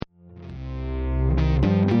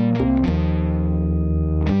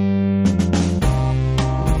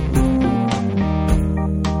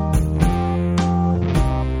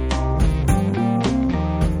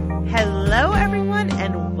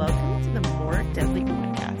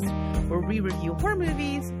review horror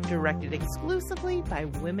movies directed exclusively by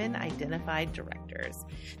women-identified directors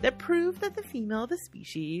that prove that the female of the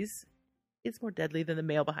species is more deadly than the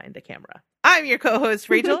male behind the camera. I'm your co-host,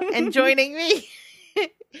 Rachel, and joining me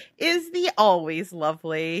is the always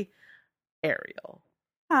lovely Ariel.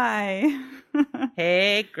 Hi.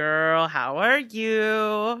 Hey, girl, how are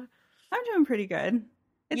you? I'm doing pretty good.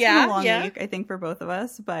 It's been a long week, I think, for both of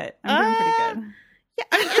us, but I'm doing pretty good. Yeah,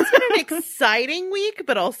 I mean, it's been an exciting week,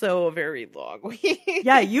 but also a very long week.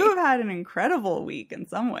 Yeah, you have had an incredible week in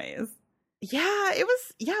some ways. Yeah, it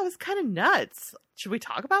was kind of nuts. Should we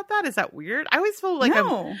talk about that? Is that weird? I always feel like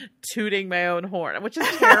I'm tooting my own horn, which is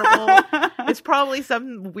terrible. It's probably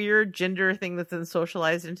some weird gender thing that's been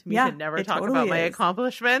socialized into me to never talk about my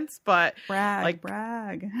accomplishments, but brag.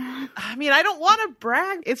 I mean, I don't want to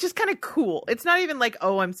brag. It's just kind of cool. It's not even like,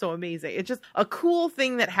 oh, I'm so amazing. It's just a cool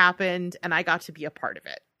thing that happened and I got to be a part of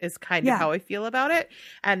it is kind of how I feel about it.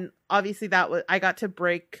 And obviously I got to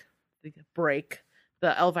break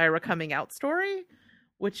the Elvira coming out story,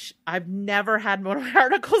 which I've never had more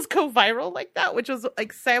articles go viral like that, which was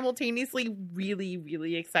like simultaneously really,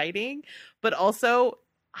 really exciting. But also,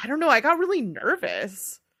 I don't know, I got really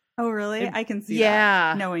nervous. Oh, really? I can see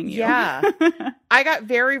that, knowing you. Yeah. I got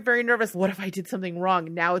very, very nervous. What if I did something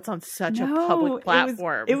wrong? Now it's on such a public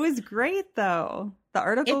platform. It was great, though. The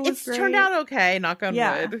article was great. It's turned out okay, knock on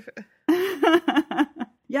wood.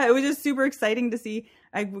 Yeah, it was just super exciting to see.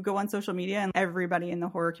 I would go on social media and everybody in the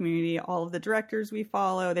horror community, all of the directors we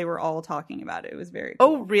follow, they were all talking about it. It was very cool.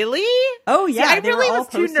 Oh, really? Oh, yeah. See, I really was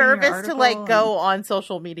too nervous to go on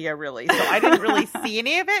social media, really. So I didn't really see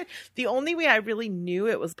any of it. The only way I really knew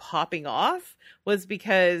it was popping off was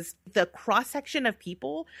because the cross-section of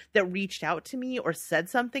people that reached out to me or said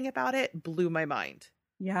something about it blew my mind.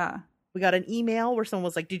 Yeah. We got an email where someone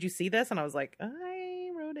was like, did you see this? And I was like,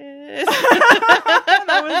 I wrote it.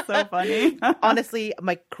 That was so funny. Honestly,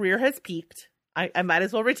 my career has peaked. I might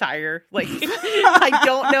as well retire. Like, I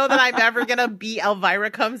don't know that I'm ever going to be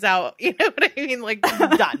Elvira comes out. You know what I mean? Like,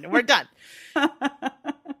 done. We're done.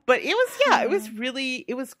 But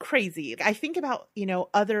it was crazy. I think about,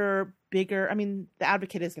 other bigger, The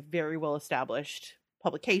Advocate is a very well-established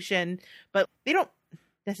publication, but they don't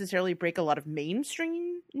necessarily break a lot of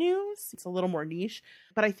mainstream news. It's a little more niche.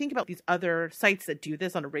 But I think about these other sites that do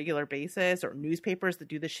this on a regular basis or newspapers that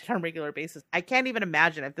do this shit on a regular basis. I can't even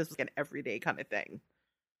imagine if this was an everyday kind of thing.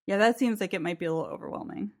 Yeah, that seems like it might be a little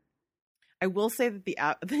overwhelming. I will say that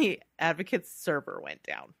the Advocate's server went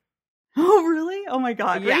down. Oh, really? Oh, my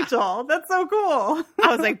God. Yeah. Rachel, that's so cool. I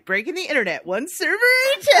was like, breaking the internet, one server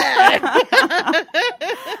at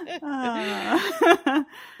a time.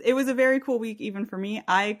 It was a very cool week, even for me.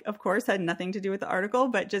 I, of course, had nothing to do with the article,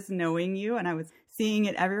 but just knowing you, and I was seeing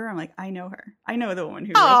it everywhere, I'm like, I know her. I know the woman who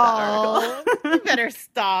wrote that article. You better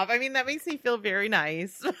stop. That makes me feel very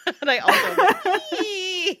nice. And I also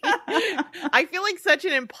I feel like such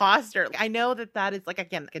an imposter. I know that is like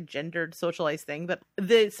a gendered socialized thing, but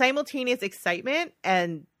the simultaneous excitement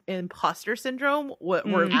and imposter syndrome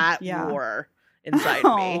were at war inside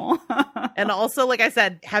me. And also, like I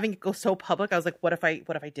said, having it go so public, I was like, what if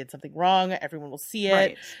I did something wrong? Everyone will see it.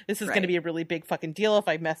 Right. This is going to be a really big fucking deal if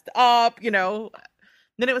I messed up, Then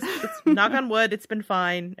it's knock on wood, it's been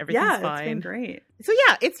fine. Everything's fine. It's been great. So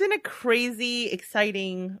yeah, it's been a crazy,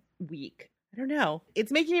 exciting week. I don't know.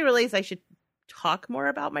 It's making me realize I should talk more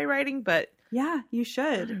about my writing, but yeah, you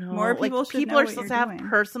should. More people should. People are supposed to have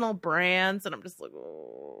personal brands, and I'm just like,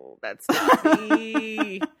 oh, that's not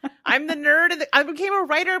me. I'm the nerd. I became a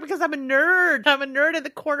writer because I'm a nerd. I'm a nerd in the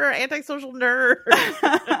corner, antisocial nerd.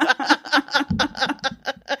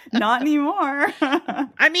 Not anymore.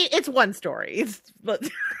 It's one story. It's fine.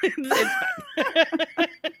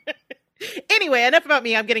 Anyway, enough about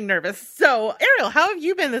me. I'm getting nervous. So, Ariel, how have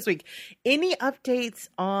you been this week? Any updates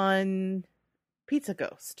on Pizza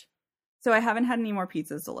Ghost? So I haven't had any more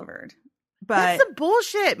pizzas delivered. But that's some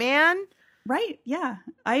bullshit, man. Right. Yeah,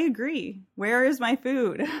 I agree. Where is my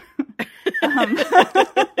food?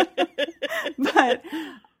 But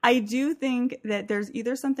I do think that there's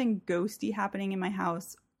either something ghosty happening in my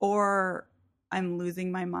house or I'm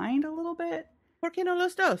losing my mind a little bit. ¿Por qué no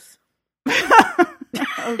los dos?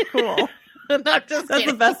 Oh, cool. That's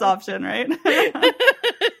the best option, right?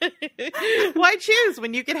 Why choose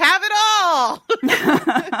when you can have it all?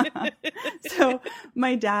 So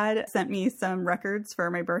my dad sent me some records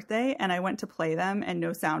for my birthday and I went to play them and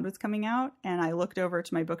no sound was coming out. And I looked over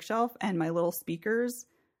to my bookshelf and my little speakers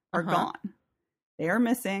are gone. They are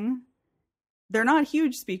missing. They're not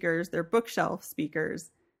huge speakers. They're bookshelf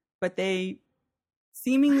speakers, but they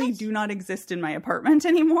seemingly do not exist in my apartment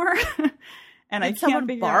anymore. And I can't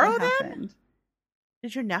figure out what happened.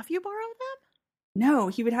 Did your nephew borrow them? No,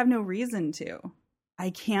 he would have no reason to. I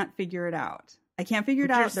can't figure it out.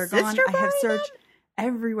 They're gone. I have searched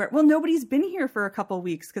everywhere. Well, nobody's been here for a couple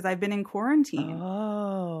weeks because I've been in quarantine.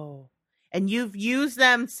 Oh. And you've used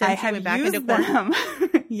them since you went back into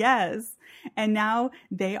quarantine? Yes. And now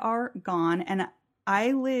they are gone. And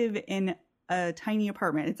I live in a tiny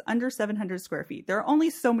apartment. It's under 700 square feet. There are only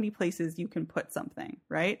so many places you can put something,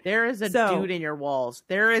 right? There is a dude in your walls.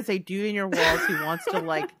 There is a dude in your walls who wants to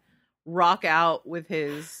like rock out with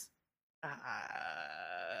his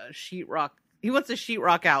sheetrock. He wants to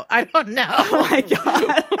sheetrock out. I don't know. Oh my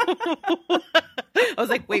God. I was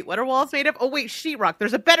like, wait, what are walls made of? Oh, wait, sheetrock.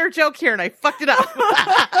 There's a better joke here and I fucked it up.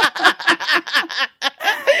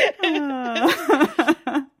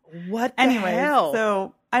 What the hell?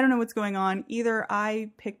 So I don't know what's going on. Either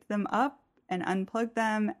I picked them up and unplugged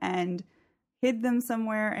them and hid them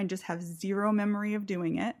somewhere and just have zero memory of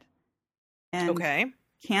doing it. And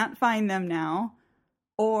can't find them now.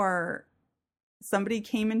 Or somebody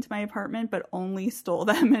came into my apartment but only stole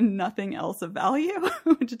them and nothing else of value,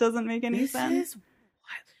 which doesn't make any sense.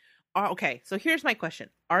 Okay, so here's my question.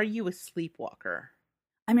 Are you a sleepwalker?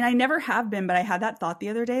 I mean, I never have been, but I had that thought the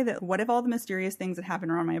other day that what if all the mysterious things that happen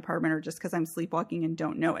around my apartment are just because I'm sleepwalking and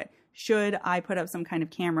don't know it? Should I put up some kind of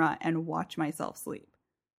camera and watch myself sleep?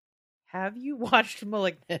 Have you watched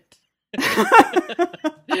Malignant?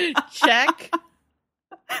 Check.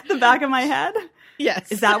 The back of my head?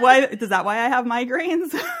 Yes. Is that why I have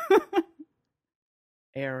migraines?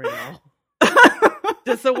 Ariel.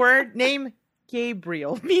 Does the word name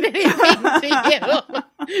Gabriel mean anything to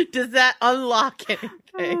you? Does that unlock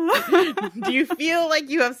anything? Do you feel like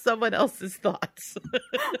you have someone else's thoughts?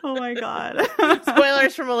 Oh my God.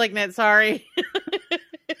 Spoilers for Malignant, sorry.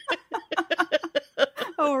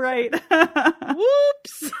 Oh, right.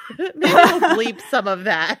 Whoops. Maybe we'll bleep some of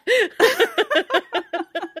that.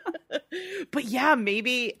 But yeah,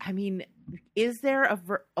 maybe, I mean, is there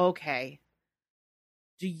okay.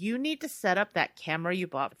 Do you need to set up that camera you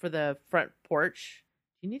bought for the front porch?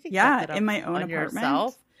 Do you need to get that up in my own apartment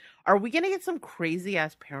yourself? Are we going to get some crazy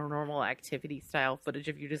ass paranormal activity style footage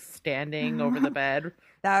of you just standing over the bed,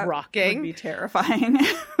 that rocking? Would be terrifying.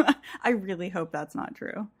 I really hope that's not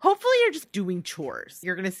true. Hopefully you're just doing chores.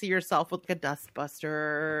 You're going to see yourself with like a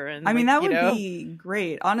dustbuster. And I mean, that would be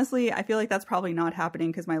great. Honestly, I feel like that's probably not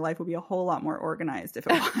happening because my life would be a whole lot more organized if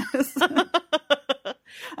it was.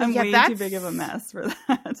 I'm way too big of a mess for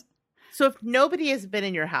that. So if nobody has been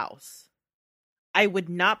in your house, I would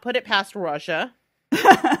not put it past Russia.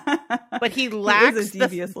 But he lacks a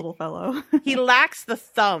devious little fellow. He lacks the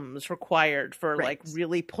thumbs required for like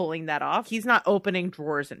really pulling that off. He's not opening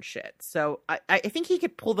drawers and shit. So I think he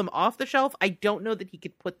could pull them off the shelf. I don't know that he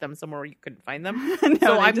could put them somewhere where you couldn't find them. No,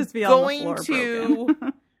 so I'm just be going on the floor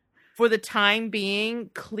to, for the time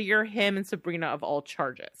being, clear him and Sabrina of all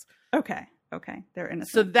charges. Okay. They're innocent.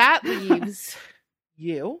 So that leaves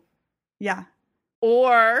you. Yeah.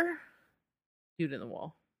 Or dude in the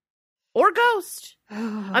wall. Or ghost.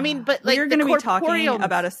 I mean, but like we're going to be talking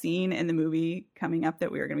about a scene in the movie coming up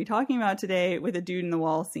that we are going to be talking about today with a dude in the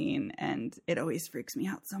wall scene, and it always freaks me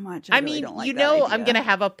out so much. I really don't like that idea. I'm going to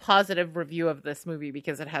have a positive review of this movie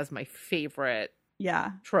because it has my favorite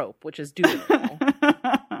trope, which is dude in the wall.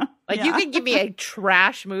 Like you can give me a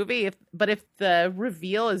trash movie, but if the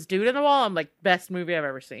reveal is dude in the wall, I'm like, best movie I've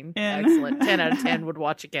ever seen. Excellent. 10 out of 10 would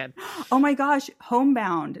watch again. Oh my gosh.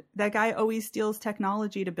 Homebound. That guy always steals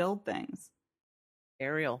technology to build things.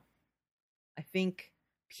 Ariel. I think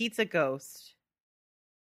Pizza Ghost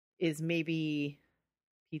is maybe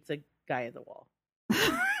Pizza Guy in the Wall.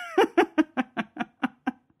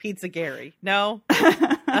 Pizza Gary. No?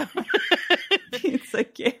 Pizza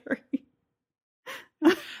Gary.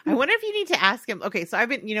 I wonder if you need to ask him. Okay, so I've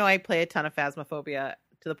been, I play a ton of Phasmophobia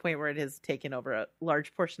to the point where it has taken over a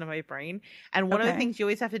large portion of my brain. And one of the things you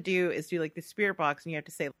always have to do is do like the spirit box, and you have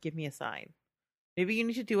to say, give me a sign. Maybe you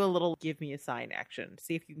need to do a little give me a sign action.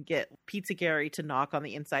 See if you can get Pizza Gary to knock on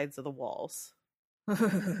the insides of the walls.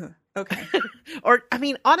 Okay. Or, I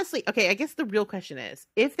mean, honestly, okay, I guess the real question is,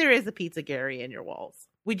 if there is a Pizza Gary in your walls,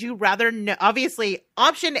 would you rather know, obviously,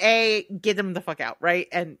 option A, get them the fuck out, right?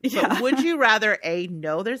 But would you rather A,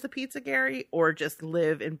 know there's a Pizza Gary, or just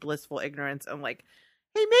live in blissful ignorance and like,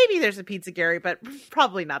 hey, maybe there's a Pizza Gary, but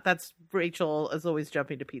probably not. That's Rachel is always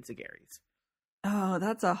jumping to Pizza Garys. Oh,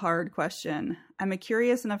 that's a hard question. I'm a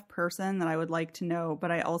curious enough person that I would like to know,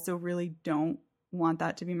 but I also really don't want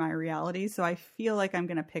that to be my reality. So I feel like I'm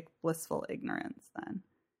going to pick blissful ignorance then.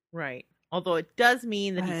 Right. Although it does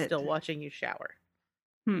mean that he's still watching you shower.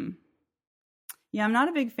 Yeah, I'm not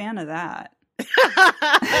a big fan of that.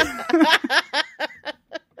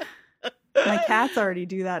 My cats already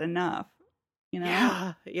do that enough. you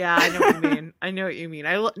know? Yeah, I know what you mean. I know what you mean.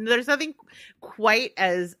 There's nothing quite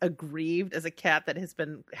as aggrieved as a cat that has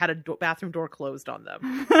had a bathroom door closed on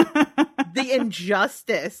them. The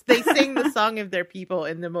injustice. They sing the song of their people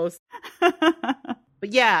in the most.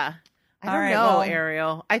 But yeah, I don't know, well,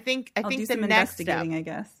 Ariel. I think I'll do the some next investigating, step, I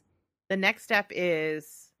guess. The next step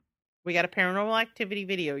is we got a Paranormal Activity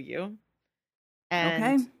video you,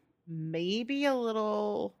 and maybe a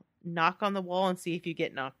little knock on the wall and see if you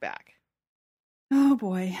get knocked back. Oh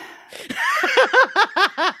boy.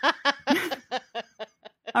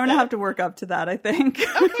 I'm going to have to work up to that, I think.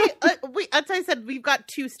 Okay. As I said, we've got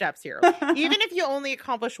 2 steps here. Even if you only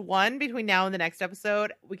accomplish 1 between now and the next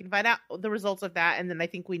episode, we can find out the results of that. And then I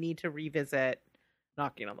think we need to revisit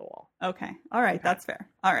knocking on the wall. Okay. All right. Okay. That's fair.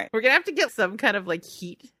 All right. We're going to have to get some kind of like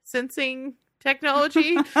heat sensing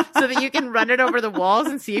technology so that you can run it over the walls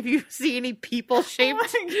and see if you see any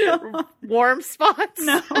people-shaped warm spots.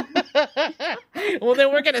 No. Well,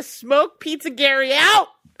 then we're going to smoke Pizza Gary out.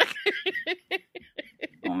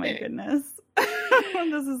 Oh my goodness.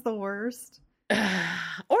 This is the worst. Or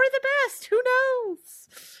the best. Who knows?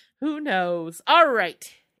 Who knows? All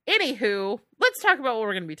right. Anywho, let's talk about what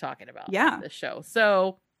we're going to be talking about on this show.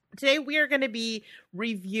 So today we are going to be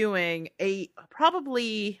reviewing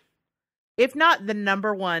probably, if not the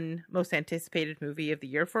number 1 most anticipated movie of the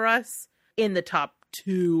year for us, in the top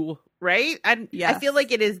 2, right? I feel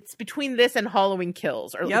like it's between this and Halloween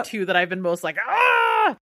Kills are the 2 that I've been most like,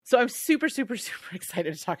 ah! So I'm super, super, super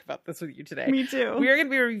excited to talk about this with you today. Me too. We are going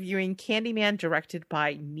to be reviewing Candyman, directed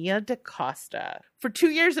by Nia DaCosta. For 2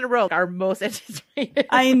 years in a row, our most anticipated.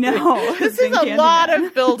 I know. This is a lot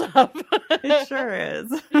of build-up. It sure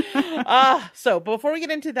is. So before we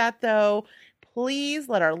get into that, though, please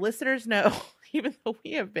let our listeners know, even though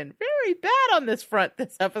we have been very bad on this front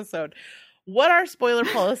this episode, what our spoiler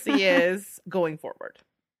policy is going forward.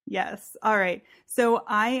 Yes. All right. So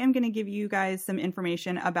I am going to give you guys some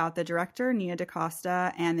information about the director, Nia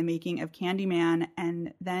DaCosta, and the making of Candyman.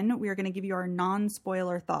 And then we're going to give you our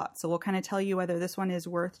non-spoiler thoughts. So we'll kind of tell you whether this one is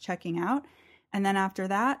worth checking out. And then after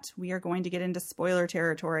that, we are going to get into spoiler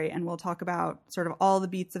territory and we'll talk about sort of all the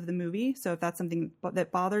beats of the movie. So if that's something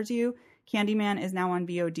that bothers you, Candyman is now on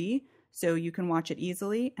VOD. So you can watch it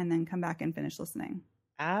easily and then come back and finish listening.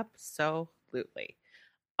 Absolutely.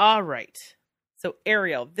 All right. So,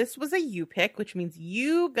 Ariel, this was a you pick, which means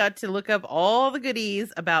you got to look up all the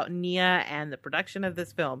goodies about Nia and the production of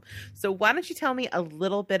this film. So why don't you tell me a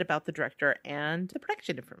little bit about the director and the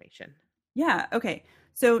production information? Yeah, okay.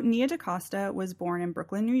 So Nia DaCosta was born in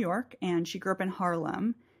Brooklyn, New York, and she grew up in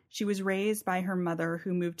Harlem. She was raised by her mother,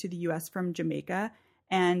 who moved to the U.S. from Jamaica.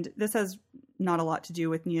 And this has not a lot to do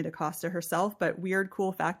with Nia DaCosta herself, but weird,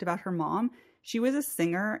 cool fact about her mom. She was a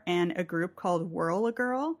singer in a group called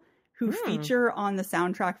Whirl-a-Girl, who feature on the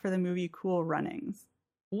soundtrack for the movie Cool Runnings.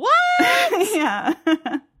 What? Yeah.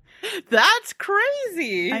 That's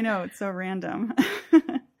crazy. I know, it's so random.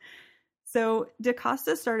 So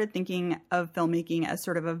DaCosta started thinking of filmmaking as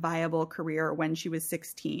sort of a viable career when she was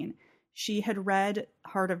 16. She had read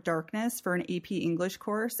Heart of Darkness for an AP English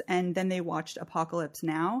course, and then they watched Apocalypse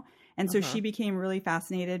Now. And so she became really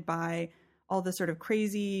fascinated by all the sort of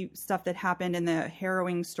crazy stuff that happened and the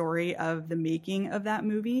harrowing story of the making of that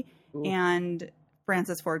movie. Ooh. And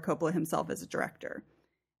Francis Ford Coppola himself as a director.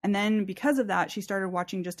 And then because of that, she started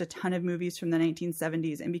watching just a ton of movies from the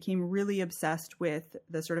 1970s and became really obsessed with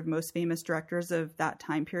the sort of most famous directors of that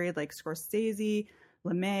time period, like Scorsese,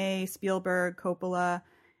 LeMay, Spielberg, Coppola.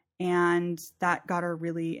 And that got her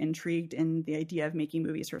really intrigued in the idea of making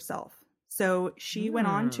movies herself. So she went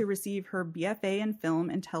on to receive her BFA in film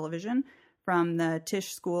and television from the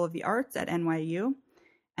Tisch School of the Arts at NYU.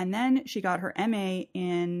 And then she got her MA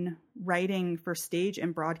in writing for stage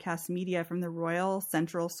and broadcast media from the Royal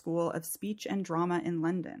Central School of Speech and Drama in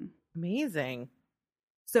London. Amazing.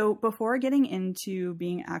 So before getting into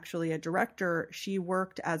being actually a director, she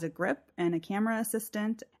worked as a grip and a camera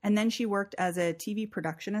assistant. And then she worked as a TV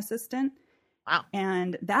production assistant. Wow.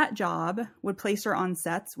 And that job would place her on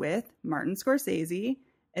sets with Martin Scorsese,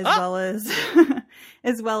 as well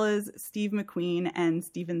as Steve McQueen and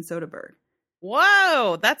Steven Soderbergh.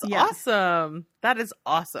 Whoa, that's awesome. That is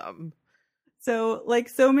awesome. So, like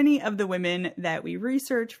so many of the women that we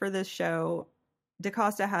research for this show,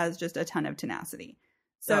 DaCosta has just a ton of tenacity.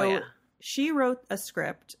 So she wrote a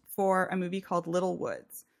script for a movie called Little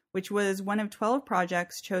Woods, which was one of 12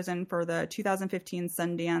 projects chosen for the 2015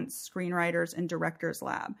 Sundance Screenwriters and Directors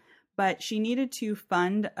Lab. But she needed to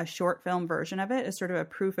fund a short film version of it as sort of a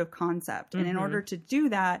proof of concept. And in order to do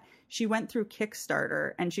that, she went through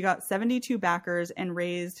Kickstarter and she got 72 backers and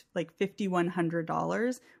raised like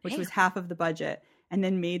 $5,100, which was half of the budget, and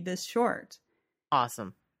then made this short.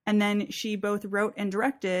 Awesome. And then she both wrote and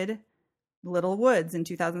directed Little Woods in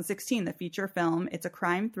 2016, the feature film. It's a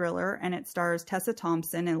crime thriller, and it stars Tessa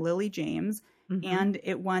Thompson and Lily James. Mm-hmm. And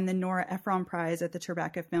it won the Nora Ephron Prize at the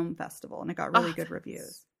Tribeca Film Festival, and it got really good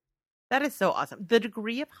reviews. That is so awesome. The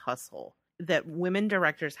degree of hustle that women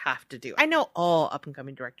directors have to do. I know all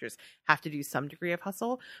up-and-coming directors have to do some degree of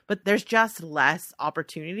hustle, but there's just less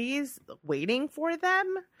opportunities waiting for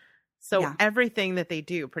them. So everything that they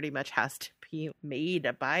do pretty much has to be made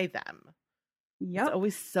by them. Yep. It's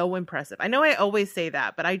always so impressive. I know I always say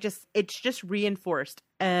that, but it's just reinforced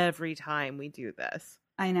every time we do this.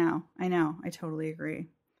 I know. I totally agree.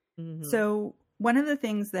 Mm-hmm. So one of the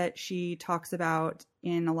things that she talks about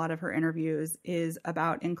in a lot of her interviews is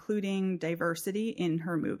about including diversity in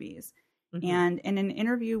her movies. Mm-hmm. And in an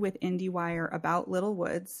interview with IndieWire about Little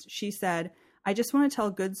Woods, she said, "I just want to tell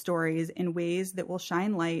good stories in ways that will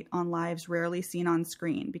shine light on lives rarely seen on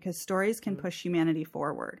screen, because stories can push humanity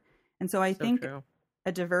forward. And so I think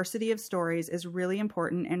a diversity of stories is really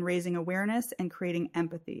important in raising awareness and creating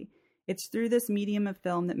empathy. It's through this medium of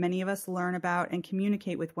film that many of us learn about and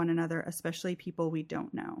communicate with one another, especially people we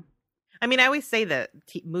don't know." I mean, I always say that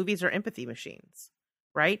movies are empathy machines,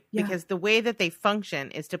 right? Yeah. Because the way that they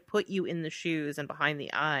function is to put you in the shoes and behind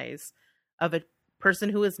the eyes of a person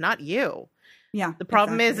who is not you. Yeah. The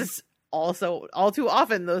problem is also all too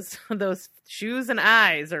often those shoes and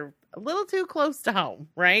eyes are a little too close to home,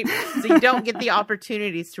 right? So you don't get the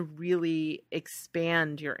opportunities to really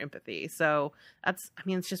expand your empathy. So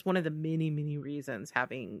it's just one of the many, many reasons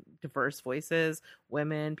having diverse voices,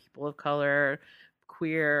 women, people of color,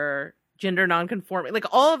 queer, gender nonconforming, like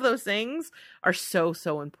all of those things are so,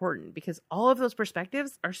 so important, because all of those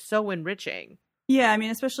perspectives are so enriching. Yeah, I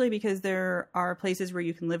mean, especially because there are places where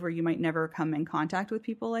you can live where you might never come in contact with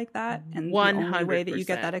people like that. And 100%. The only way that you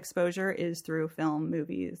get that exposure is through film,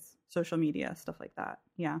 movies, social media, stuff like that.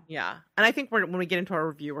 Yeah. Yeah. And I think when we get into our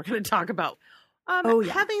review, we're going to talk about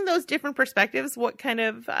having those different perspectives, what kind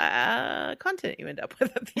of content you end up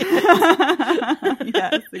with at the end.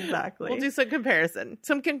 Yes, exactly. We'll do some comparison,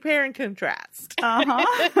 some compare and contrast.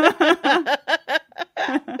 Uh-huh.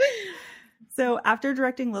 So after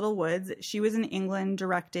directing Little Woods, she was in England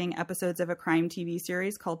directing episodes of a crime TV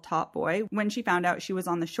series called Top Boy when she found out she was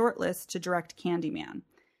on the short list to direct Candyman.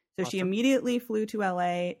 So she immediately flew to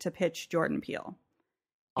LA to pitch Jordan Peele.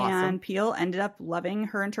 Awesome. And Peele ended up loving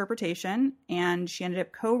her interpretation, and she ended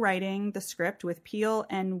up co-writing the script with Peele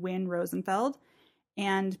and Wynn Rosenfeld.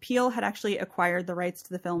 And Peele had actually acquired the rights to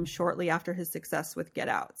the film shortly after his success with Get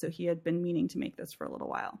Out. So he had been meaning to make this for a little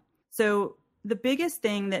while. So the biggest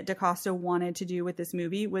thing that DaCosta wanted to do with this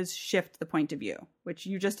movie was shift the point of view, which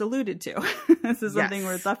you just alluded to. This is something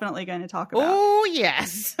we're definitely going to talk about. Oh,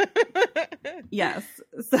 yes. Yes.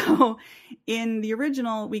 So in the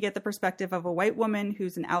original, we get the perspective of a white woman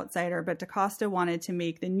who's an outsider, but DaCosta wanted to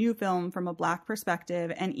make the new film from a Black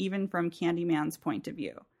perspective and even from Candyman's point of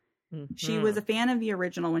view. Mm-hmm. She was a fan of the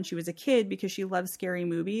original when she was a kid because she loved scary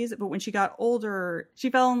movies. But when she got older, she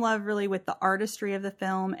fell in love really with the artistry of the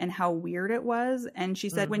film and how weird it was. And she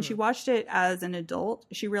said when she watched it as an adult,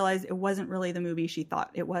 she realized it wasn't really the movie she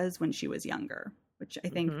thought it was when she was younger, which I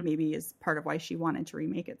think maybe is part of why she wanted to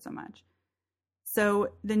remake it so much.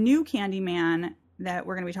 So the new Candyman that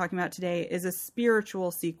we're going to be talking about today is a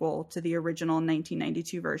spiritual sequel to the original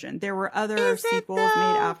 1992 version. There were other sequels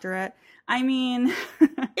made after it. I mean, is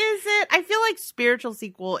it? I feel like spiritual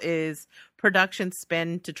sequel is production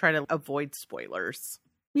spin to try to avoid spoilers.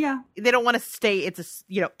 Yeah. They don't want to stay it's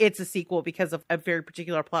a sequel because of a very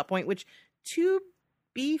particular plot point, which, to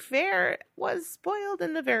be fair, was spoiled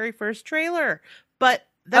in the very first trailer. But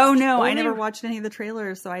I never watched any of the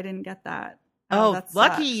trailers, so I didn't get that. Oh,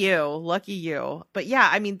 lucky you. But yeah,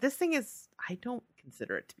 I mean, this thing is, I don't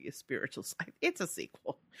consider it to be a spiritual side. It's a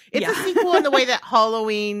sequel. It's a sequel in the way that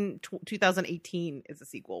Halloween 2018 is a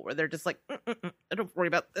sequel, where they're just like, don't worry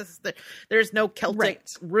about this. There's no Celtic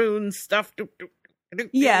rune stuff.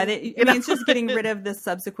 Yeah, it's just getting rid of the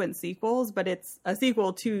subsequent sequels, but it's a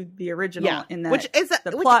sequel to the original in that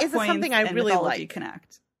the plot points something I really like.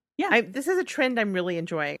 Connect. Yeah, this is a trend I'm really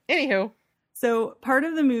enjoying. Anywho. So part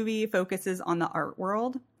of the movie focuses on the art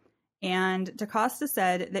world, and DaCosta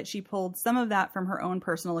said that she pulled some of that from her own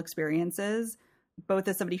personal experiences, both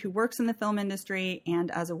as somebody who works in the film industry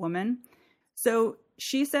and as a woman. So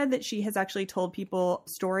she said that she has actually told people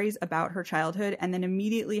stories about her childhood and then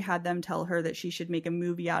immediately had them tell her that she should make a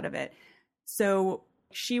movie out of it. So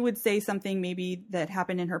she would say something maybe that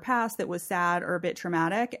happened in her past that was sad or a bit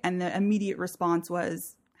traumatic, and the immediate response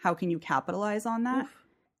was, how can you capitalize on that? Oof.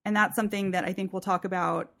 And that's something that I think we'll talk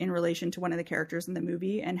about in relation to one of the characters in the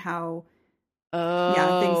movie and how Oh,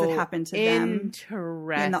 Yeah, things that happened to them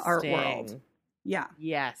interesting. in the art world. Yeah.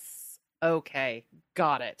 Yes. Okay.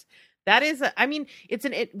 Got it. That is, I mean,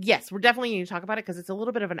 yes, we're definitely going to talk about it because it's a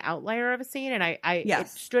little bit of an outlier of a scene. And it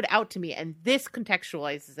stood out to me. And this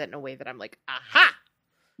contextualizes it in a way that I'm like, aha.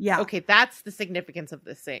 Yeah. Okay. That's the significance of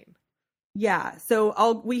this scene. Yeah.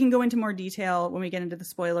 So we can go into more detail when we get into the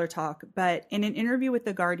spoiler talk. But in an interview with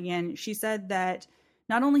The Guardian, she said that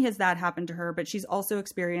not only has that happened to her, but she's also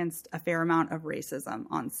experienced a fair amount of racism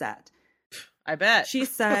on set. I bet. She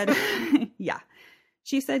said, yeah.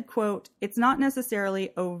 She said, quote, "It's not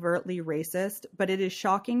necessarily overtly racist, but it is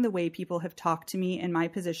shocking the way people have talked to me in my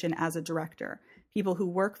position as a director. People who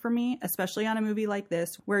work for me, especially on a movie like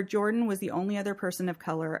this, where Jordan was the only other person of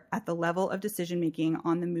color at the level of decision-making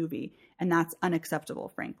on the movie, and that's unacceptable,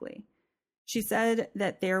 frankly." She said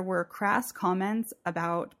that there were crass comments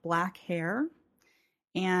about black hair,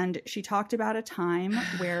 and she talked about a time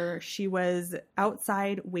where she was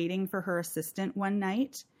outside waiting for her assistant one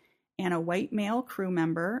night, and a white male crew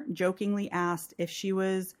member jokingly asked if she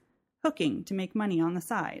was hooking to make money on the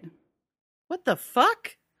side. What the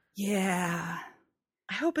fuck? Yeah.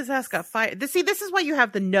 I hope his ass got fired. See, this is why you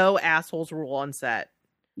have the no assholes rule on set.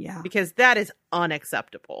 Yeah. Because that is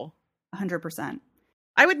unacceptable. 100%.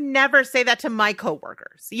 I would never say that to my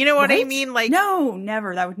coworkers. You know what I mean? Like, no,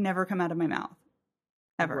 never. That would never come out of my mouth.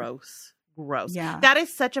 Ever. Gross. Yeah. That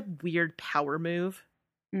is such a weird power move.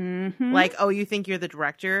 Mm-hmm. Like, oh, you think you're the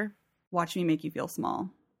director? Watch me make you feel small.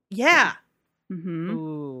 Yeah. Mm-hmm.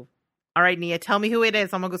 Ooh. All right, Nia, tell me who it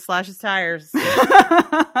is. I'm going to go slash his tires.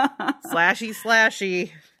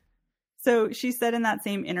 Slashy. So she said in that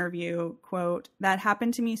same interview, quote, "That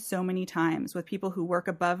happened to me so many times with people who work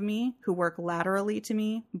above me, who work laterally to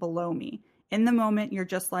me, below me. In the moment, you're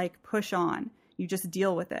just like, push on. You just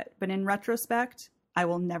deal with it. But in retrospect, I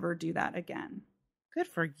will never do that again." Good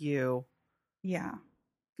for you. Yeah.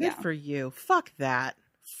 Good for you. Fuck that.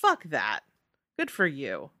 Good for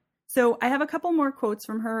you. So I have a couple more quotes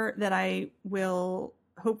from her that I will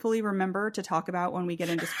hopefully remember to talk about when we get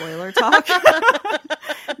into spoiler talk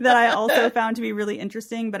that I also found to be really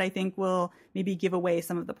interesting, but I think will maybe give away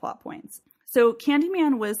some of the plot points. So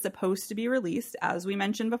Candyman was supposed to be released, as we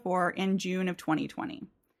mentioned before, in June of 2020.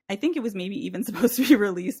 I think it was maybe even supposed to be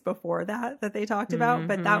released before that they talked about,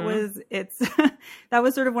 but that was that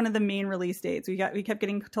was sort of one of the main release dates. We kept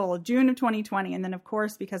getting told June of 2020, and then of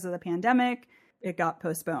course because of the pandemic, it got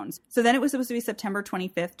postponed. So then it was supposed to be September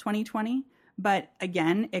 25th, 2020, but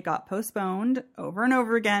again, it got postponed over and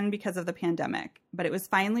over again because of the pandemic. But it was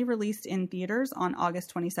finally released in theaters on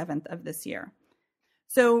August 27th of this year.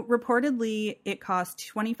 So reportedly, it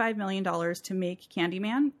cost $25 million to make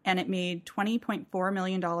Candyman, and it made $20.4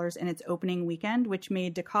 million in its opening weekend, which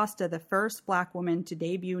made DaCosta the first Black woman to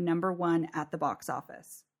debut #1 at the box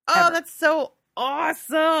office. Oh, ever. That's so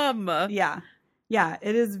awesome. Yeah. Yeah,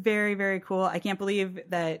 it is very, very cool. I can't believe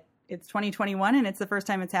that it's 2021 and it's the first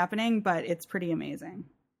time it's happening, but it's pretty amazing.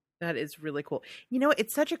 That is really cool. You know,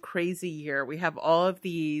 it's such a crazy year. We have all of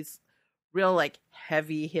these real like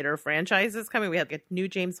heavy hitter franchises coming. We had like a new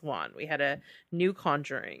James Wan. We had a new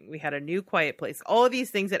Conjuring. We had a new Quiet Place. All of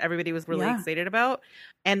these things that everybody was really excited about,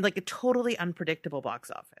 and like a totally unpredictable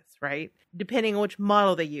box office, right? Depending on which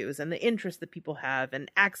model they use and the interest that people have and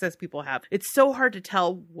access people have. It's so hard to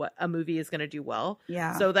tell what a movie is going to do well.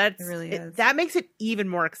 Yeah. So it really is. That makes it even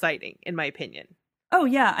more exciting, in my opinion. Oh,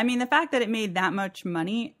 yeah. I mean, the fact that it made that much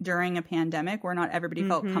money during a pandemic where not everybody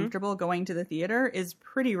felt comfortable going to the theater is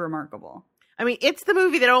pretty remarkable. I mean, it's the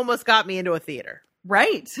movie that almost got me into a theater.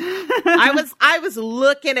 Right. I was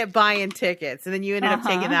looking at buying tickets, and then you ended up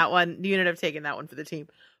taking that one. You ended up taking that one for the team.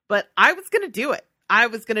 But I was going to do it. I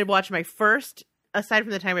was going to watch my first, aside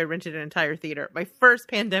from the time I rented an entire theater, my first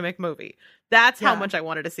pandemic movie. That's how much I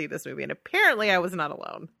wanted to see this movie. And apparently I was not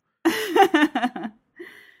alone.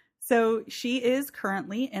 So she is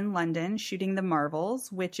currently in London shooting The Marvels,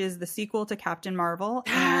 which is the sequel to Captain Marvel.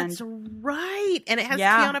 That's right. And it has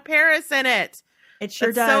Tiana Paris in it. It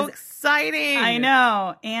sure That's does. So exciting. I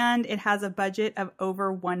know. And it has a budget of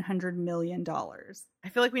over $100 million. I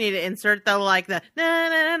feel like we need to insert the the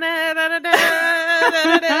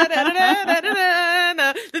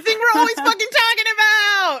thing we're always fucking talking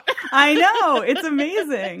about. I know. It's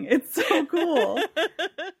amazing. It's so cool.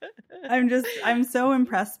 I'm so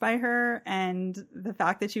impressed by her and the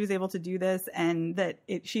fact that she was able to do this and that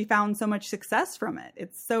she found so much success from it.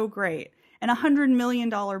 It's so great. And $100 million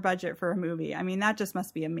budget for a movie. I mean, that just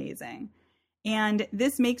must be amazing. And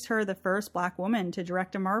this makes her the first Black woman to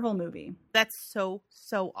direct a Marvel movie. That's so,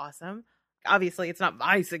 so awesome. Obviously, it's not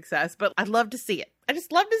my success, but I'd love to see it. I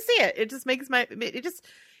just love to see it. It just makes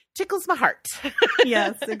tickles my heart.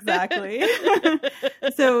 Yes, exactly.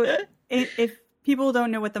 So if people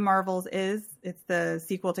don't know what The Marvels is, it's the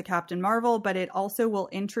sequel to Captain Marvel, but it also will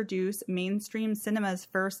introduce mainstream cinema's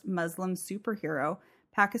first Muslim superhero,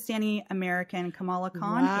 Pakistani American Kamala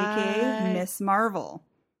Khan, aka Miss Marvel.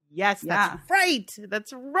 Yes, that's right.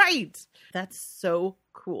 That's right. That's so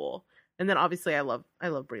cool. And then obviously I love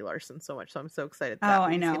Brie Larson so much, so I'm so excited that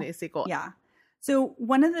I know. Getting a sequel. Yeah. So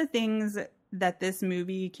one of the things that this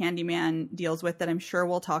movie Candyman deals with that I'm sure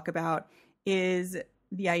we'll talk about is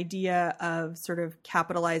the idea of sort of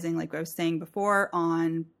capitalizing, like I was saying before,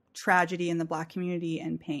 on tragedy in the Black community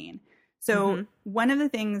and pain. So one of the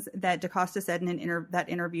things that DaCosta said in that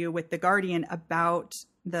interview with The Guardian about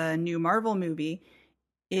the new Marvel movie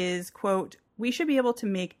is, quote, "We should be able to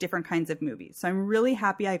make different kinds of movies. So I'm really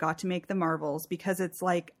happy I got to make The Marvels because it's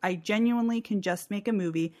like I genuinely can just make a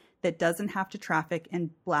movie that doesn't have to traffic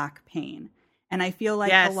in Black pain. And I feel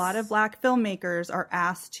like a lot of Black filmmakers are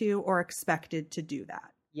asked to or expected to do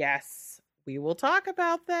that." Yes, we will talk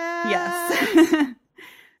about that. Yes.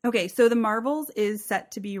 Okay, so The Marvels is set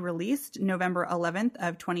to be released November 11th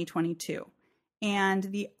of 2022. And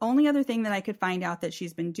the only other thing that I could find out that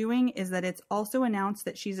she's been doing is that it's also announced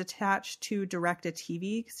that she's attached to direct a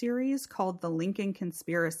TV series called The Lincoln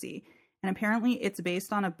Conspiracy. And apparently it's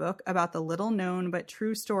based on a book about the little known but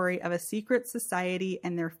true story of a secret society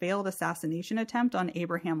and their failed assassination attempt on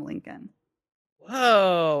Abraham Lincoln.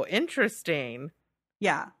 Whoa, interesting.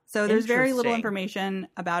 Yeah. So there's very little information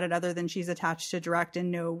about it other than she's attached to direct and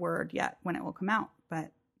no word yet when it will come out.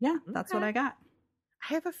 But yeah, that's what I got.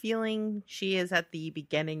 I have a feeling she is at the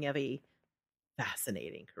beginning of a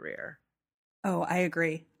fascinating career. Oh, I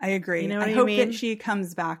agree. I You know what I I hope mean? that she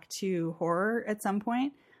comes back to horror at some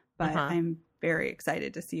point, but I'm very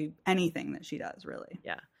excited to see anything that she does, really.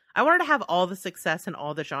 Yeah. I want her to have all the success in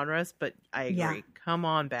all the genres, but I agree. Yeah. Come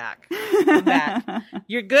on back. Come back.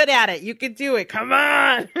 You're good at it. You can do it. Come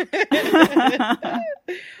on.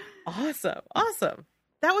 Awesome. Awesome.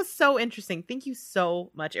 That was so interesting. Thank you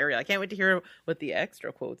so much, Ariel. I can't wait to hear what the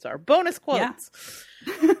extra quotes are. Bonus quotes.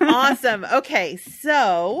 Yeah. Awesome. Okay,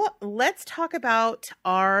 so let's talk about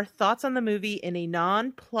our thoughts on the movie in a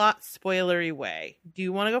non-plot spoilery way. Do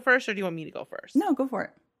you want to go first or do you want me to go first? No, go for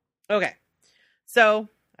it. Okay. So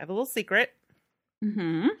I have a little secret.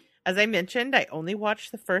 Mm-hmm. As I mentioned, I only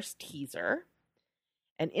watched the first teaser.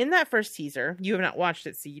 And in that first teaser, you have not watched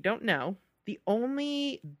it, so you don't know. The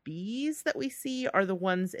only bees that we see are the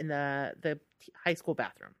ones in the high school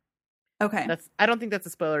bathroom. Okay. I don't think that's a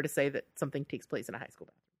spoiler to say that something takes place in a high school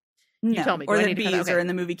bathroom. You tell me. Or that bees are in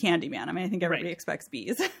the movie Candyman. I mean, I think everybody expects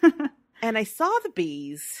bees. And I saw the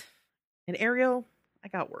bees, and Ariel, I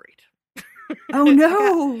got worried. Oh,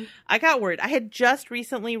 no. I got worried. I had just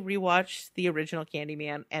recently rewatched the original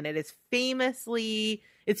Candyman, and it is famous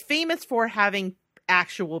for having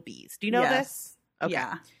actual bees. Do you know this? Okay.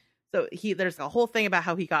 Yeah. So there's a whole thing about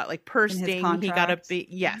how he got like purse sting. He got a bee.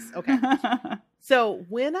 Yes. Okay. So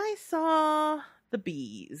when I saw the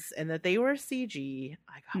bees and that they were CG,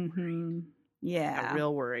 I got worried. Yeah. I got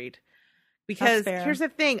real worried. Because here's the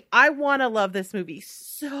thing. I want to love this movie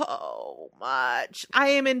so much. I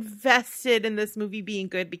am invested in this movie being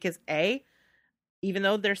good because even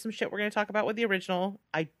though there's some shit we're going to talk about with the original,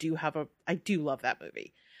 I do love that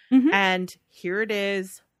movie. Mm-hmm. And here it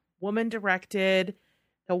is, woman directed,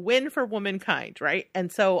 a win for womankind, right?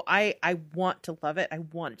 And so I want to love it. I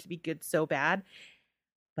want it to be good so bad.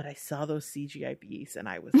 But I saw those CGI bees and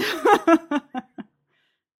I was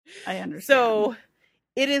I understand. So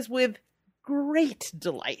it is with great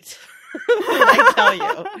delight I tell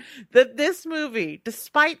you that this movie,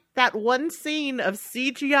 despite that one scene of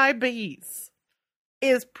CGI bees,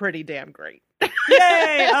 is pretty damn great.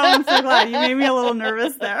 Yay! Oh, I'm so glad. You made me a little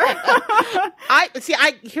nervous there.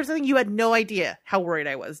 Here's the thing. You had no idea how worried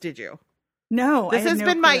I was, did you? No, this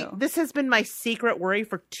has been my secret worry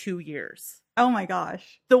for 2 years. Oh my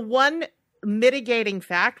gosh. The one mitigating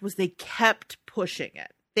fact was they kept pushing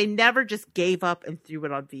it. They never just gave up and threw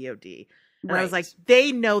it on VOD. And I was like,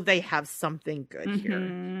 they know they have something good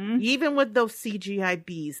here. Even with those CGI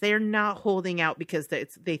bees, they're not holding out because they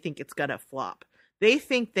think it's going to flop. They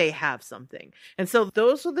think they have something. And so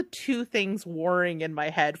those are the two things warring in my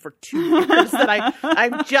head for 2 years that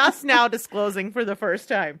I'm just now disclosing for the first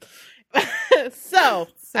time. So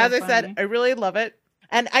as I said, I really love it.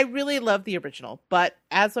 And I really love the original. But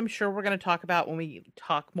as I'm sure we're going to talk about when we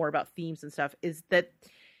talk more about themes and stuff, is that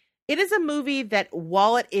it is a movie that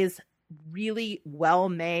while it is really well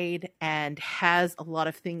made and has a lot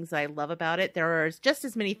of things I love about it, there are just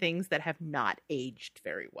as many things that have not aged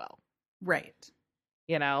very well. Right.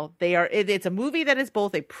 You know, it's a movie that is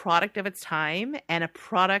both a product of its time and a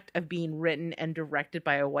product of being written and directed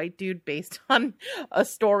by a white dude based on a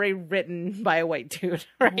story written by a white dude,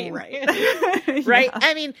 right? Right. Right. Yeah.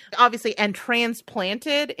 I mean, obviously, and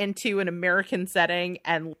transplanted into an American setting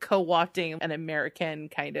and co-opting an American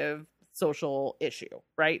kind of social issue,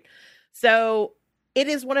 right? So it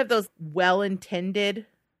is one of those well-intended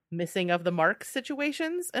missing of the mark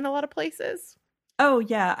situations in a lot of places. Oh,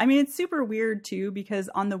 yeah. I mean, it's super weird, too, because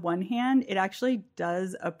on the one hand, it actually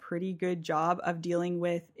does a pretty good job of dealing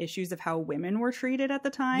with issues of how women were treated at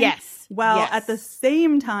the time. Yes. While yes. at the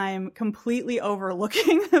same time, completely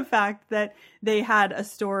overlooking the fact that they had a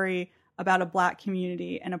story about a Black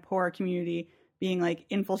community and a poor community being like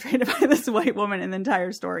infiltrated by this white woman, and the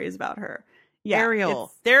entire story is about her. Yeah,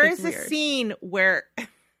 Ariel, there is a scene where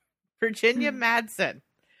Virginia Madsen,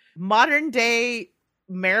 modern day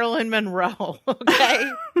Marilyn Monroe,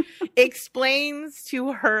 okay, explains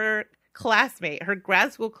to her classmate, her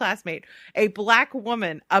grad school classmate, a Black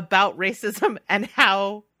woman, about racism and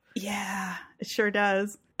how... Yeah, it sure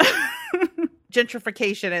does.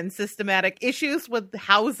 gentrification and systematic issues with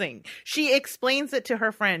housing. She explains it to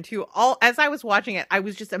her friend who, as I was watching it, I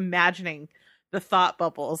was just imagining the thought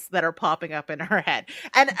bubbles that are popping up in her head.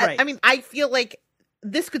 And right. I mean, I feel like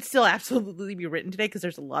this could still absolutely be written today because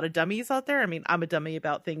there's a lot of dummies out there. I mean, I'm a dummy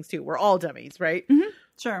about things too. We're all dummies, right? Mm-hmm.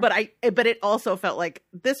 Sure. But it also felt like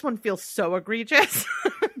this one feels so egregious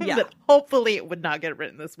that hopefully it would not get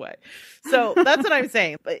written this way. So that's what I'm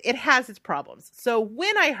saying. But it has its problems. So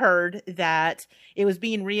when I heard that it was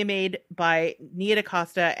being remade by Nia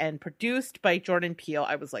DaCosta and produced by Jordan Peele,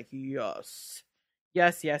 I was like, yes.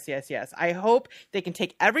 Yes, yes, yes, yes. I hope they can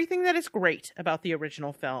take everything that is great about the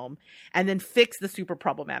original film and then fix the super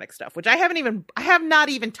problematic stuff, which I have not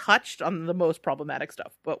even touched on the most problematic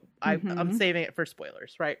stuff, but I'm saving it for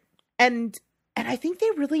spoilers, right? And I think they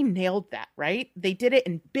really nailed that, right? They did it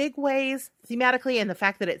in big ways thematically, and the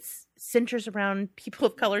fact that it centers around people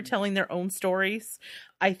of color telling their own stories.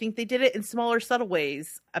 I think they did it in smaller, subtle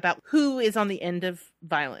ways about who is on the end of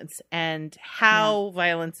violence and how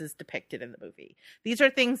violence is depicted in the movie. These are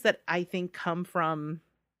things that I think come from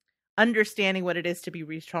understanding what it is to be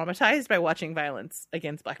re-traumatized by watching violence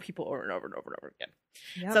against Black people over and over and over and over again.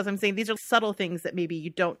 Yep. So as I'm saying, these are subtle things that maybe you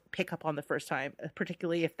don't pick up on the first time,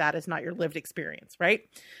 particularly if that is not your lived experience, right?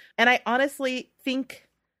 And I honestly think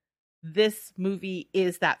this movie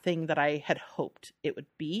is that thing that I had hoped it would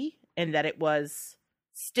be, and that it was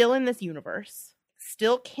still in this universe,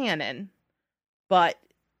 still canon, but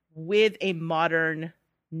with a modern,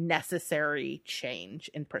 necessary change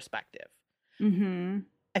in perspective. Mm-hmm.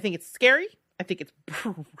 I think it's scary. I think it's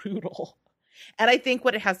brutal. And I think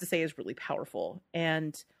what it has to say is really powerful.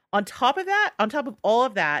 And on top of all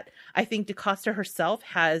of that, I think DaCosta herself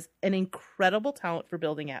has an incredible talent for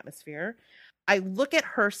building atmosphere. I look at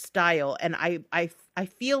her style and I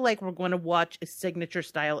feel like we're going to watch a signature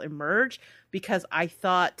style emerge, because I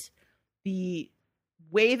thought the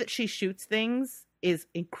way that she shoots things is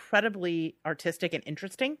incredibly artistic and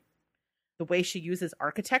interesting. The way she uses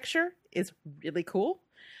architecture is really cool.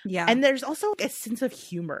 Yeah. And there's also a sense of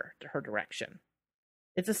humor to her direction.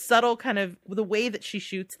 It's a subtle kind of the way that she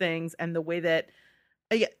shoots things, and the way that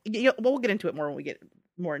we'll get into it more when we get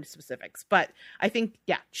more into specifics. But I think,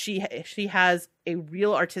 she has a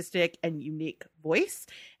real artistic and unique voice.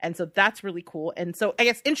 And so that's really cool. And so I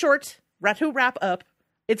guess in short, to wrap up,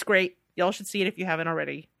 it's great. Y'all should see it if you haven't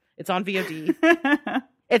already. It's on VOD.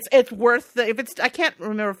 It's worth I can't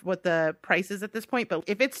remember what the price is at this point, but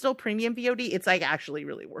if it's still premium VOD, it's like actually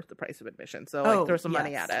really worth the price of admission. So throw some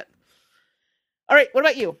money at it. All right, what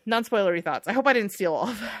about you? Non-spoilery thoughts. I hope I didn't steal all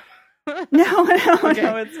of them. No,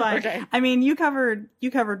 it's fine. Okay. I mean, you covered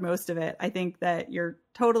most of it. I think that you're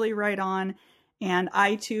totally right on. And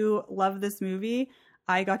I too love this movie.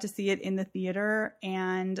 I got to see it in the theater,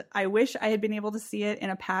 and I wish I had been able to see it in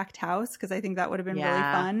a packed house, because I think that would have been really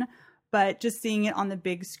fun. But just seeing it on the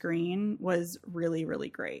big screen was really, really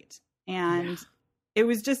great. And it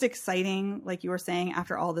was just exciting, like you were saying,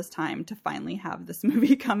 after all this time to finally have this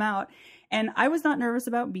movie come out. And I was not nervous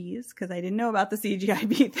about bees, because I didn't know about the CGI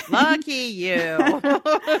bee thing. Lucky you.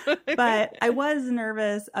 But I was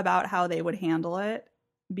nervous about how they would handle it,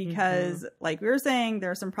 because like we were saying,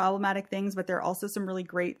 there are some problematic things, but there are also some really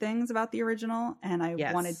great things about the original. And I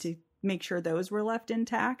wanted to make sure those were left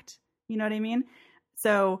intact. You know what I mean?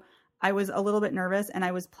 So I was a little bit nervous, and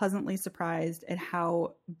I was pleasantly surprised at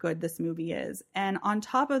how good this movie is. And on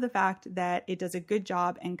top of the fact that it does a good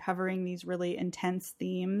job in covering these really intense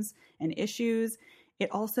themes and issues, it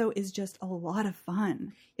also is just a lot of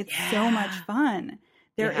fun. It's so much fun.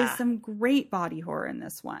 There is some great body horror in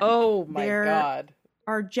this one. Oh my God. There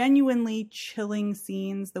are genuinely chilling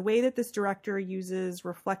scenes. The way that this director uses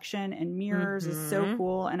reflection and mirrors is so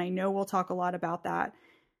cool. And I know we'll talk a lot about that.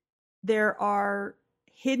 There are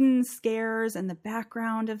hidden scares in the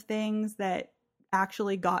background of things that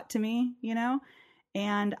actually got to me, you know?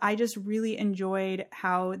 And I just really enjoyed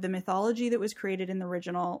how the mythology that was created in the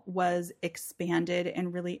original was expanded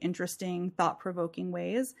in really interesting, thought-provoking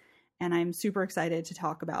ways. And I'm super excited to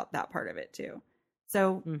talk about that part of it too.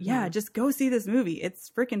 So yeah, just go see this movie. It's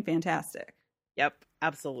freaking fantastic. Yep,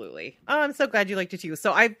 absolutely. Oh, I'm so glad you liked it too.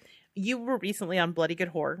 So you were recently on Bloody Good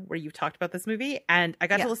Horror where you talked about this movie, and I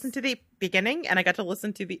got to listen to the beginning and I got to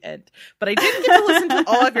listen to the end, but I didn't get to listen to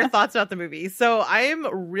all of your thoughts about the movie. So I am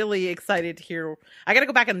really excited to hear. I got to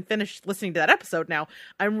go back and finish listening to that episode now.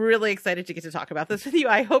 I'm really excited to get to talk about this with you.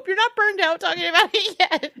 I hope you're not burned out talking about it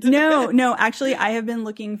yet. No, actually I have been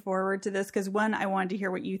looking forward to this because one, I wanted to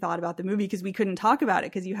hear what you thought about the movie because we couldn't talk about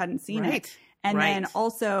it because you hadn't seen it. And then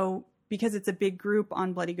also because it's a big group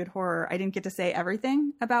on Bloody Good Horror, I didn't get to say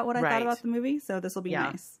everything about what I thought about the movie. So this will be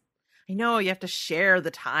nice. I know, you have to share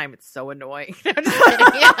the time. It's so annoying. I'm just kidding.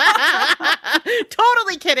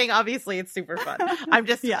 Totally kidding. Obviously, it's super fun. I'm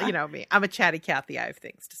just, you know me. I'm a chatty Cathy. I have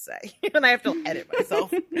things to say. And I have to edit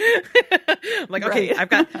myself. I'm like, okay, I've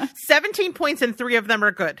got 17 points and 3 of them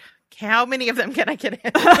are good. How many of them can I get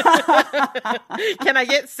in? Can I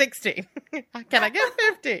get 16? Can I get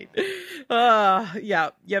 15?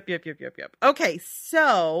 Yep. Okay,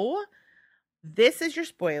 so this is your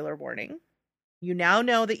spoiler warning. You now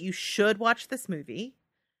know that you should watch this movie.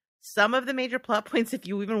 Some of the major plot points, if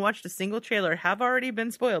you even watched a single trailer, have already been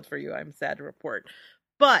spoiled for you, I'm sad to report.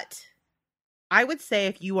 But I would say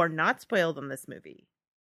if you are not spoiled on this movie,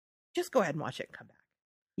 just go ahead and watch it and come back.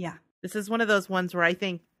 Yeah. This is one of those ones where I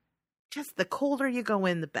think just the colder you go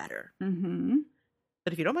in, the better.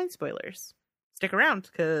 But if you don't mind spoilers, stick around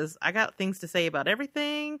because I got things to say about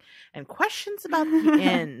everything and questions about the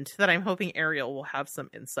end that I'm hoping Ariel will have some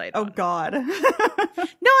insight on. Oh, God. No,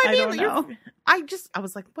 I mean, don't know. I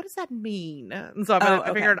was like, what does that mean? And so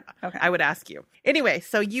I figured I would ask you. Anyway,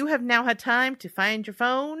 so you have now had time to find your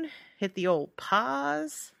phone, hit the old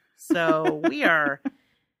pause. So we are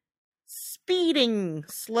speeding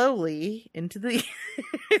slowly into the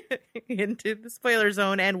into the spoiler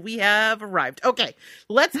zone, and we have arrived. Okay,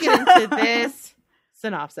 let's get into this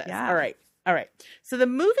synopsis. Yeah. All right. So the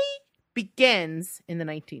movie begins in the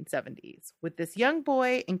 1970s with this young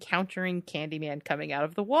boy encountering Candyman coming out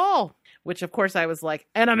of the wall, which of course I was like,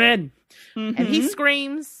 and I'm in. And he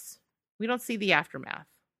screams. We don't see the aftermath,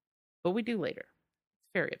 but we do later.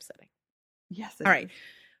 It's very upsetting. Yes. All right.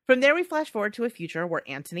 From there, we flash forward to a future where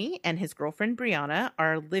Anthony and his girlfriend Brianna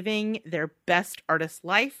are living their best artist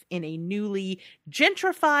life in a newly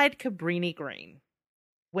gentrified Cabrini Green.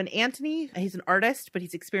 When Anthony, he's an artist, but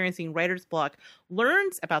he's experiencing writer's block,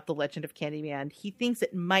 learns about the legend of Candyman, he thinks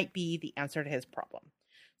it might be the answer to his problem.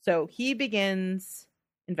 So he begins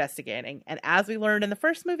investigating. And as we learned in the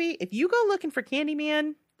first movie, if you go looking for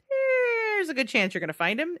Candyman, there's a good chance you're going to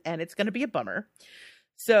find him, and it's going to be a bummer.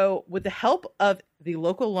 So with the help of the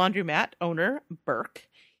local laundromat owner, Burke,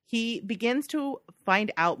 he begins to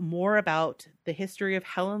find out more about the history of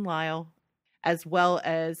Helen Lyle as well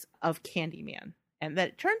as of Candyman. And that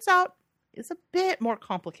it turns out is a bit more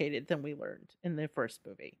complicated than we learned in the first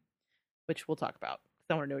movie, which we'll talk about.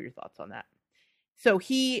 I want to know your thoughts on that. So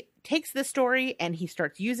he takes this story and he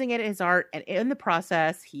starts using it as art. And in the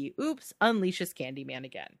process, he, unleashes Candyman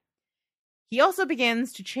again. He also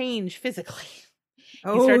begins to change physically.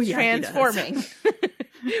 He starts transforming,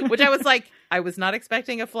 which I was like, I was not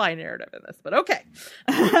expecting a fly narrative in this, but okay.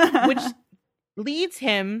 Which leads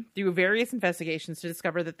him through various investigations to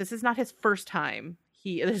discover that this is not his first time.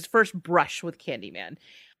 His first brush with Candyman.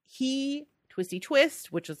 He, Twisty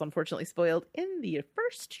Twist, which is unfortunately spoiled in the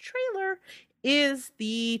first trailer, is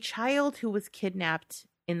the child who was kidnapped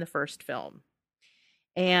in the first film.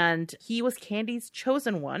 And he was Candy's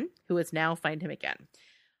chosen one, who has now found him again.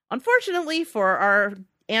 Unfortunately for our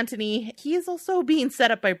Anthony, he is also being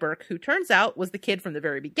set up by Burke, who turns out was the kid from the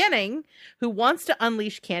very beginning who wants to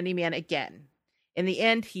unleash Candyman again. In the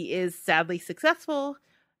end, he is sadly successful,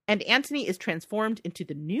 and Anthony is transformed into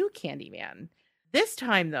the new Candyman. This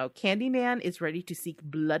time, though, Candyman is ready to seek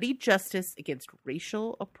bloody justice against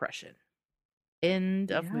racial oppression.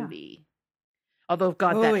 End of movie. Although,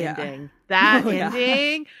 God, ending. That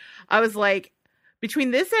ending, I was like,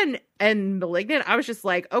 between this and Malignant, I was just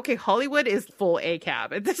like, okay, Hollywood is full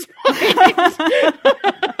ACAB at this point.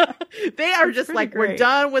 They are just like, great. We're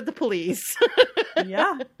done with the police.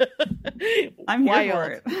 Yeah. I'm here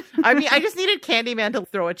for it. I mean, I just needed Candyman to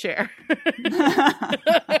throw a chair.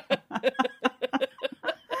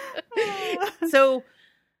 So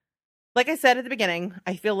Like I said at the beginning,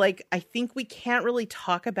 I think we can't really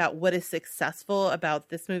talk about what is successful about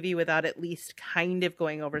this movie without at least kind of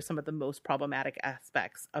going over some of the most problematic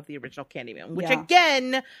aspects of the original Candyman, which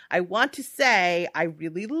again, I want to say I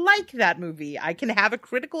really like that movie. I can have a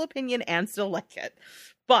critical opinion and still like it.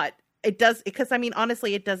 But it does, because I mean,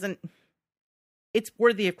 honestly, it's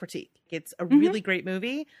worthy of critique. It's a really great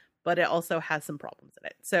movie, but it also has some problems in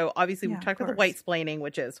it. So obviously we talked about the white splaining,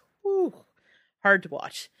 which is hard to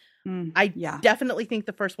watch. I definitely think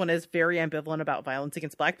the first one is very ambivalent about violence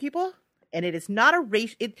against Black people, and it is not a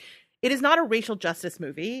it is not a racial justice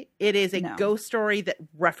movie. It is a ghost story that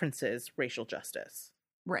references racial justice.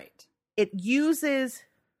 Right. It uses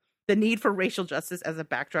the need for racial justice as a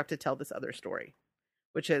backdrop to tell this other story,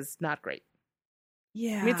 which is not great.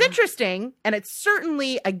 Yeah. I mean, it's interesting, and it's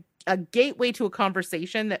certainly a gateway to a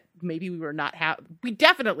conversation that maybe we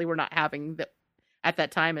definitely were not having at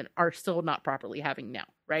that time and are still not properly having now,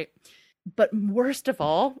 right? But worst of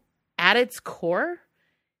all, at its core,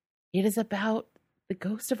 it is about the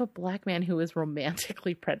ghost of a Black man who is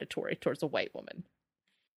romantically predatory towards a white woman.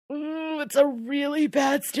 It's a really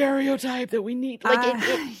bad stereotype that we need.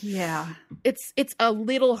 It's a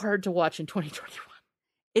little hard to watch in 2021.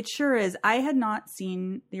 It sure is. I had not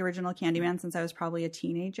seen the original Candyman since I was probably a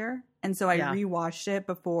teenager. And so I rewatched it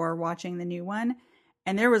before watching the new one.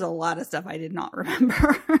 And there was a lot of stuff I did not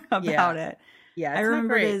remember about it. Yeah, I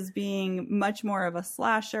remember it as being much more of a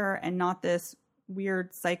slasher and not this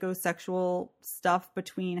weird psychosexual stuff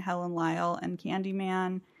between Helen Lyle and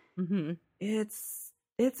Candyman. Mm-hmm. It's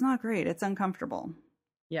not great. It's uncomfortable.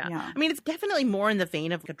 Yeah. I mean, it's definitely more in the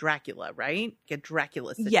vein of a Dracula, right? A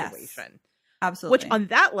Dracula situation. Yes, absolutely. Which on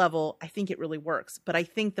that level, I think it really works. But I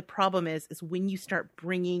think the problem is when you start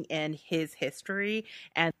bringing in his history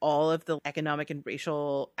and all of the economic and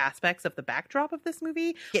racial aspects of the backdrop of this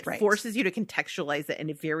movie, it forces you to contextualize it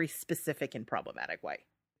in a very specific and problematic way.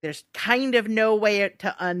 There's kind of no way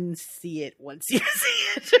to unsee it once you see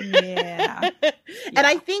it. Yeah. And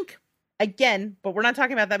I think, again, but we're not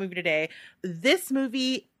talking about that movie today. This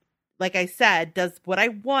movie, like I said, does what I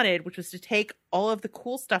wanted, which was to take all of the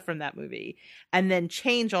cool stuff from that movie and then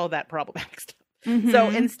change all that problematic stuff. Mm-hmm. So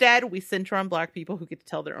instead, we center on Black people who get to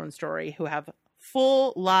tell their own story, who have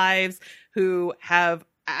full lives, who have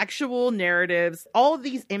actual narratives. All of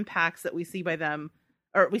these impacts that we see by them,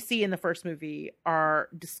 or we see in the first movie, are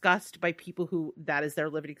discussed by people who that is their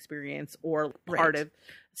lived experience or part of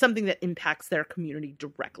something that impacts their community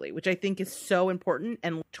directly, which I think is so important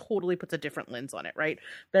and totally puts a different lens on it, right?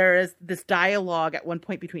 There is this dialogue at one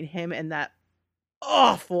point between him and that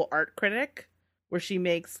awful art critic where she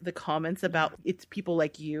makes the comments about it's people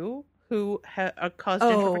like you who caused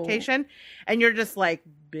gentrification. And you're just like,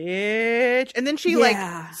 bitch. And then she like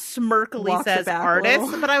smirkily walks says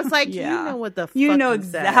artist. But I was like, you know what the fuck you know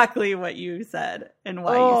exactly what you said and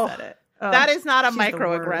why you said it. That is not a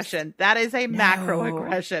microaggression. That is a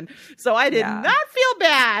macroaggression. So I did not feel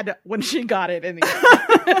bad when she got it in the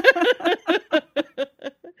end.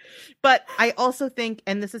 But I also think,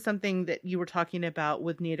 and this is something that you were talking about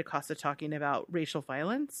with Nia DaCosta talking about racial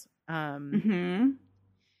violence. And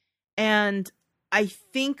I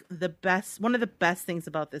think one of the best things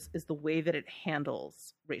about this is the way that it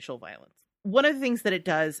handles racial violence. One of the things that it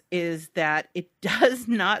does is that it does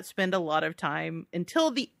not spend a lot of time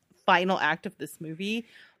until the final act of this movie.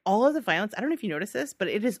 All of the violence, I don't know if you notice this, but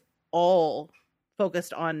it is all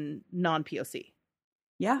focused on non-POC.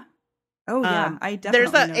 Yeah. Oh, yeah. I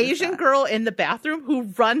definitely There's an Asian girl in the bathroom who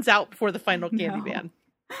runs out before the final Candyman.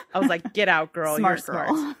 I was like, get out, girl. You're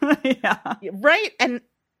smart. Yeah. Right?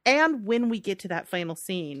 And when we get to that final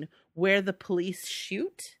scene where the police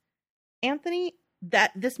shoot Anthony,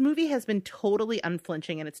 that this movie has been totally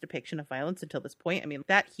unflinching in its depiction of violence until this point. I mean,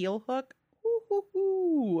 that heel hook.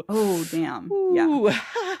 Oh, damn. Ooh.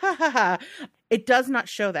 Yeah. It does not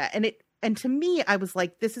show that. And to me, I was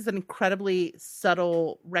like, this is an incredibly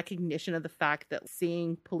subtle recognition of the fact that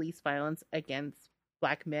seeing police violence against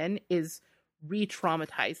Black men is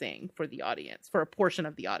re-traumatizing for the audience, for a portion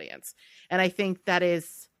of the audience. And I think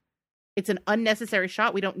it's an unnecessary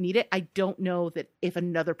shot. We don't need it. I don't know that if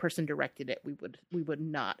another person directed it, we would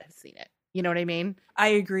not have seen it. You know what I mean? I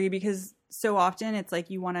agree, because so often it's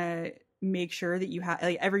like you want to make sure that you have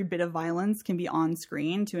like every bit of violence can be on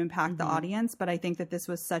screen to impact the audience. But I think that this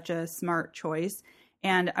was such a smart choice.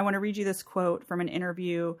 And I want to read you this quote from an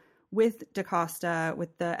interview with DaCosta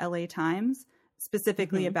with the LA Times,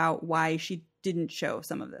 specifically about why she didn't show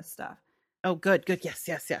some of this stuff. Oh, good. Yes.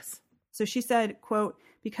 So she said, quote,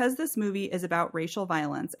 "Because this movie is about racial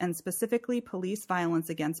violence and specifically police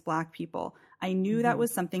violence against Black people, I knew that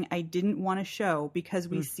was something I didn't want to show because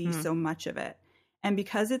we see so much of it. And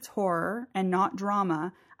because it's horror and not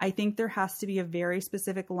drama, I think there has to be a very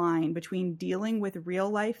specific line between dealing with real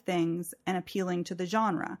life things and appealing to the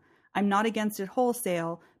genre. I'm not against it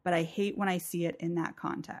wholesale, but I hate when I see it in that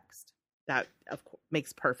context. That of course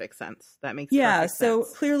makes perfect sense. That makes perfect sense. So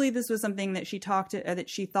clearly this was something that she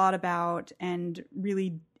thought about and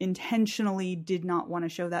really intentionally did not want to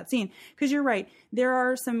show that scene. Because you're right, there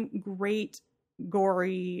are some great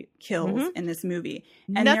gory kills in this movie.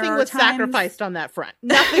 And nothing was sacrificed on that front.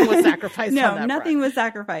 Nothing was sacrificed no, on that nothing front. was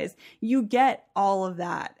sacrificed. You get all of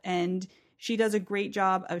that. And she does a great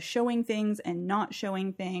job of showing things and not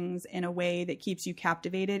showing things in a way that keeps you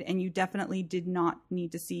captivated. And you definitely did not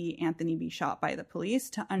need to see Anthony be shot by the police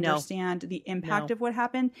to understand the impact of what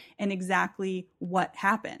happened and exactly what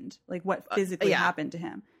happened, like what physically happened to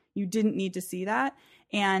him. You didn't need to see that.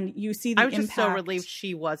 And you see the impact. I was just so relieved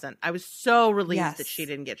she wasn't. I was so relieved that she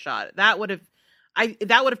didn't get shot. That would have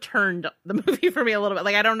turned the movie for me a little bit.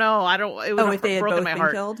 Like, I don't know. It would have broken my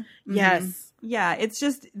heart. Killed? Yes. Mm-hmm. Yeah. It's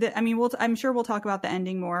just that, I mean, I'm sure we'll talk about the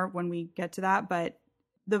ending more when we get to that, but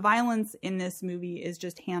the violence in this movie is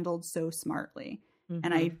just handled so smartly. Mm-hmm.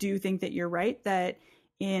 And I do think that you're right that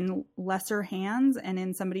in lesser hands and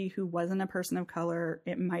in somebody who wasn't a person of color,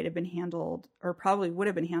 it might have been handled, or probably would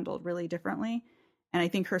have been handled, really differently. And I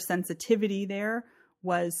think her sensitivity there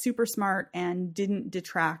was super smart and didn't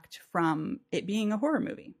detract from it being a horror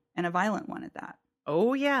movie, and a violent one at that.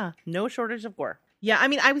 Oh, yeah. No shortage of gore. Yeah, I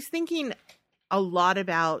mean, I was thinking a lot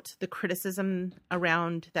about the criticism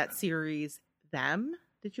around that series, Them.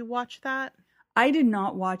 Did you watch that? I did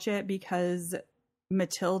not watch it because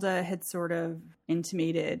Matilda had sort of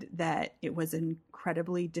intimated that it was an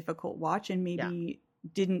incredibly difficult watch and maybe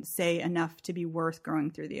didn't say enough to be worth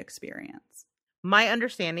going through the experience. My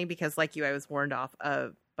understanding, because like you, I was warned off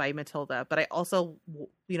by Matilda, but I also,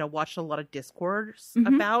 watched a lot of discourse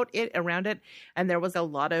about it, around it. And there was a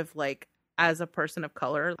lot of like, as a person of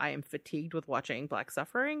color, I am fatigued with watching Black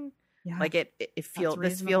suffering. Yeah. Like this feels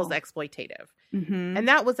exploitative. Mm-hmm. And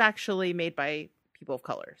that was actually made by people of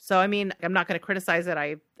color. So, I mean, I'm not going to criticize it.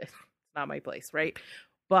 It's not my place, right?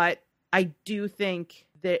 But I do think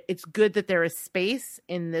that it's good that there is space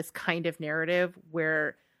in this kind of narrative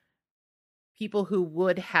where people who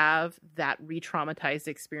would have that re-traumatized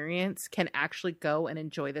experience can actually go and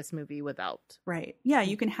enjoy this movie without. Right. Yeah,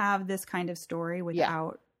 you can have this kind of story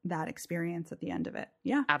without that experience at the end of it.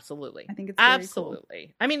 Yeah. Absolutely. I think it's very absolutely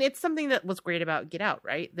cool. I mean, it's something that was great about Get Out,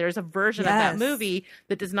 right? There's a version of that movie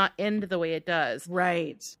that does not end the way it does.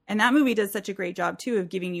 Right. And that movie does such a great job, too, of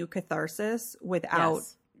giving you catharsis without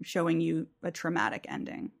showing you a traumatic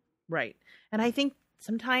ending. Right. And I think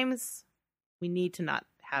sometimes we need to not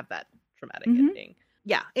have that traumatic ending.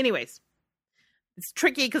 Yeah. Anyways, it's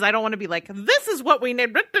tricky because I don't want to be like, this is what we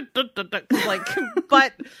need. Like,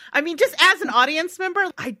 but I mean, just as an audience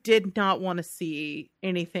member, I did not want to see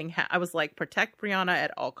anything. I was like, protect Brianna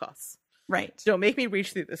at all costs. Right. Don't make me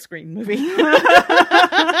reach through the screen movie.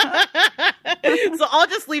 So I'll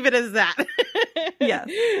just leave it as that. Yes.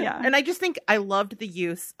 Yeah. And I just think I loved the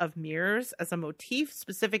use of mirrors as a motif,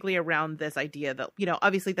 specifically around this idea that,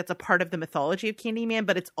 obviously that's a part of the mythology of Candyman,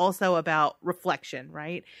 but it's also about reflection,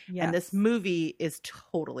 right? Yes. And this movie is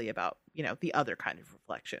totally about, the other kind of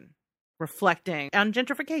reflection. Reflecting on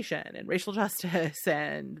gentrification and racial justice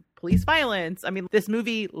and police violence. I mean, this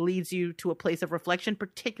movie leads you to a place of reflection,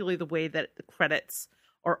 particularly the way that the credits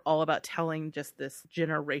are all about telling just this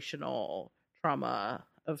generational trauma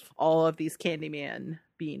of all of these Candyman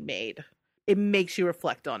being made. It makes you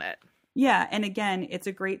reflect on it. Yeah, and again, it's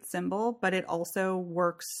a great symbol, but it also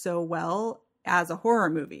works so well as a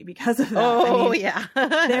horror movie because of that. Oh, yeah.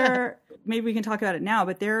 Maybe we can talk about it now,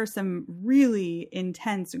 but there are some really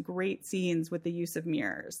intense, great scenes with the use of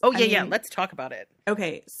mirrors. Oh, yeah. Let's talk about it.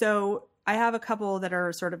 Okay, so I have a couple that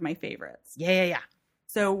are sort of my favorites. Yeah.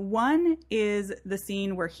 So one is the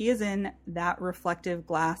scene where he is in that reflective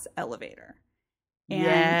glass elevator.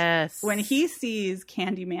 And when he sees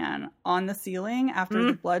Candyman on the ceiling after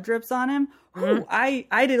the blood drips on him,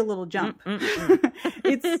 I did a little jump.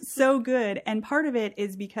 It's so good. And part of it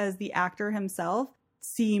is because the actor himself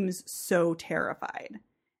seems so terrified.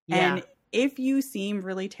 Yeah. And if you seem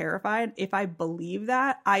really terrified, if I believe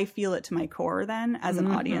that, I feel it to my core then as an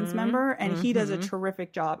audience member. And he does a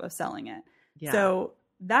terrific job of selling it. Yeah. So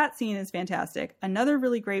that scene is fantastic. Another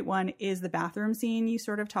really great one is the bathroom scene you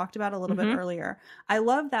sort of talked about a little bit earlier. I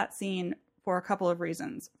love that scene for a couple of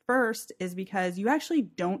reasons. First is because you actually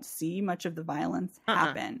don't see much of the violence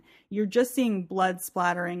happen. You're just seeing blood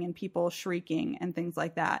splattering and people shrieking and things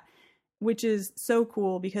like that, which is so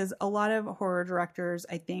cool because a lot of horror directors,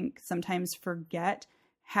 I think, sometimes forget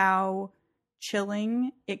how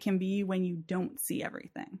chilling it can be when you don't see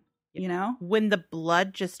everything, you know? When the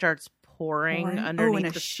blood just starts pouring underneath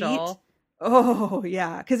in the sheet. skull. Oh,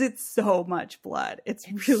 yeah, because it's so much blood. It's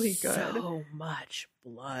really good. So much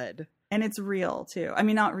blood. And it's real, too. I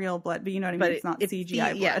mean, not real blood, but you know what I mean? But it's not it's CGI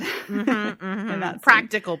blood. Yeah. Mm-hmm, mm-hmm. And that's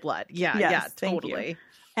practical blood. Yeah, yes, yeah, totally.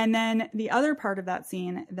 And then the other part of that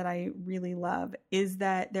scene that I really love is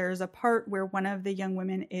that there's a part where one of the young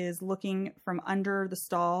women is looking from under the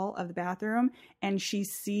stall of the bathroom and she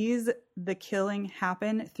sees the killing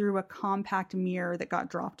happen through a compact mirror that got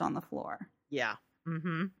dropped on the floor. Yeah.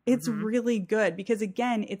 Mm-hmm. It's really good because,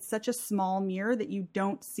 again, it's such a small mirror that you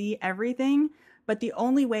don't see everything. But the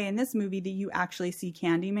only way in this movie that you actually see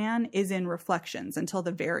Candyman is in reflections until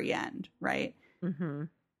the very end, right? Mm-hmm.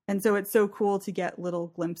 And so it's so cool to get little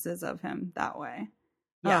glimpses of him that way.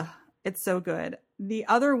 Yeah. It's so good. The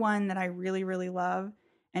other one that I really, really love,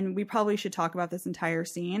 and we probably should talk about this entire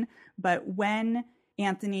scene, but when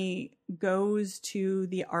Anthony goes to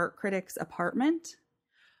the art critic's apartment.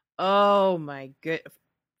 Oh my good.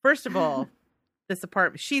 First of all, this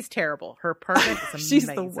apartment, she's terrible. Her apartment is amazing. She's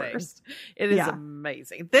the worst. It is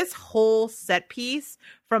amazing. This whole set piece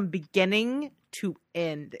from beginning to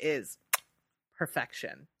end is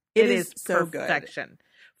perfection. It is so perfection. good.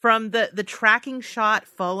 From the tracking shot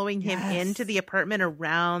following him into the apartment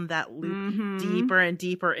around that loop, deeper and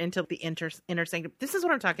deeper into the inner sanctum. This is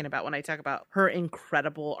what I'm talking about when I talk about her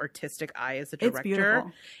incredible artistic eye as a director. It's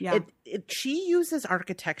beautiful. Yeah. She uses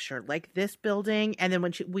architecture like this building, and then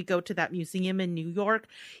when we go to that museum in New York,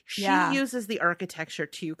 she uses the architecture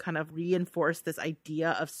to kind of reinforce this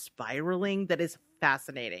idea of spiraling that is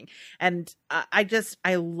fascinating. And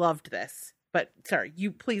I loved this. But sorry,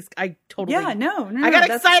 you please. I totally. Yeah, no. I got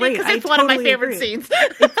excited because it's one of my favorite scenes.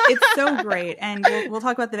 It's so great, and we'll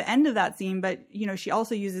talk about the end of that scene. But you know, she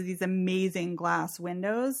also uses these amazing glass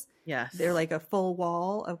windows. Yes, they're like a full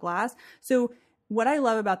wall of glass. So what I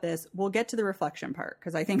love about this, we'll get to the reflection part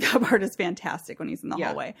because I think that part is fantastic when he's in the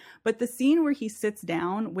hallway. But the scene where he sits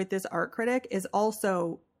down with this art critic is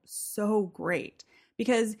also so great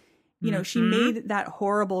because. You know, she made that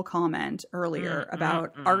horrible comment earlier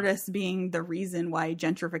about artists being the reason why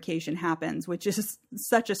gentrification happens, which is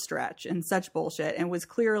such a stretch and such bullshit and was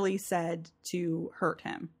clearly said to hurt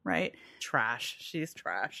him, right? Trash. She's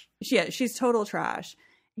trash. She's total trash.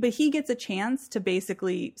 But he gets a chance to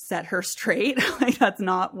basically set her straight. Like, that's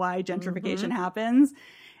not why gentrification happens.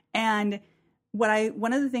 And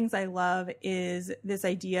one of the things I love is this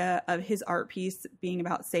idea of his art piece being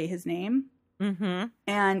about say his name. Mm-hmm.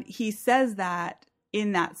 And he says that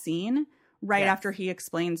in that scene right after he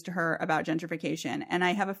explains to her about gentrification. And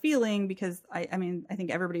I have a feeling because I mean, I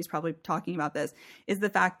think everybody's probably talking about this is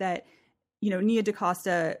the fact that, you know, Nia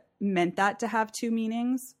DaCosta meant that to have two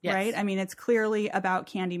meanings, right? I mean, it's clearly about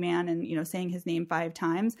Candyman and, you know, saying his name 5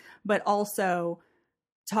 times, but also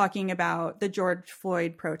talking about the George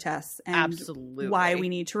Floyd protests and why we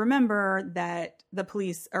need to remember that the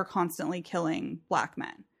police are constantly killing Black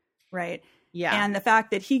men, right? Yeah. And the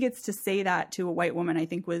fact that he gets to say that to a white woman, I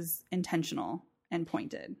think was intentional and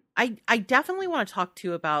pointed. I definitely want to talk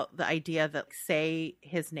too about the idea that say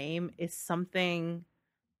his name is something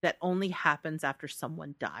that only happens after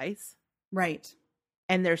someone dies. Right.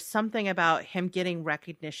 And there's something about him getting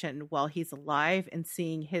recognition while he's alive and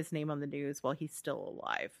seeing his name on the news while he's still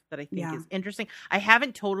alive that I think is interesting. I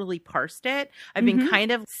haven't totally parsed it. I've been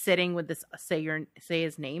kind of sitting with this say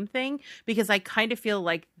his name thing because I kind of feel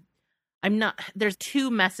like there's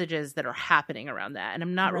 2 messages that are happening around that, and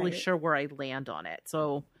I'm not really sure where I land on it.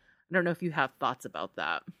 So I don't know if you have thoughts about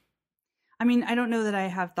that. I mean, I don't know that I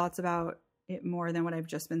have thoughts about it more than what I've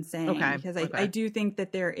just been saying, because I do think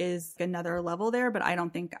that there is another level there, but I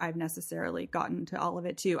don't think I've necessarily gotten to all of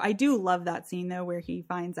it too. I do love that scene though, where he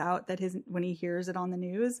finds out that when he hears it on the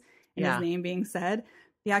news and his name being said,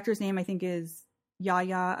 the actor's name I think is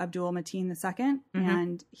Yahya Abdul Mateen II,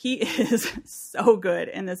 and he is so good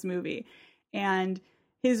in this movie. And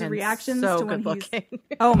his reactions to when he's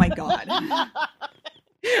oh my god.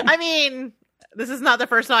 I mean, this is not the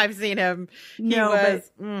first time I've seen him. He's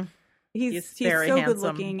so handsome. Good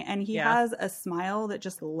looking, and he has a smile that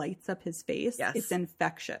just lights up his face. Yes. It's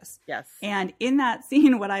infectious. Yes. And in that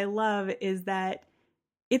scene, what I love is that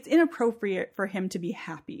it's inappropriate for him to be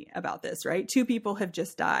happy about this, right? 2 people have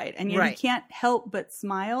just died, and yet he can't help but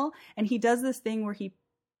smile. And he does this thing where he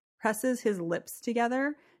presses his lips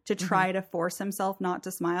together to try to force himself not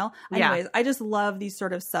to smile. Anyways, I just love these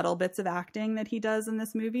sort of subtle bits of acting that he does in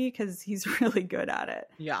this movie because he's really good at it.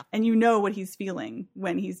 Yeah. And you know what he's feeling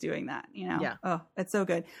when he's doing that, you know? Yeah. Oh, it's so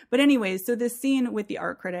good. But anyways, so this scene with the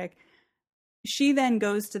art critic, she then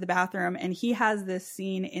goes to the bathroom, and he has this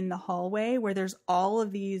scene in the hallway where there's all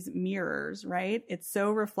of these mirrors, right? It's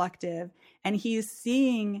so reflective, and he's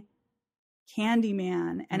seeing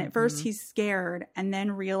Candyman, and at first he's scared and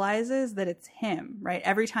then realizes that it's him, right?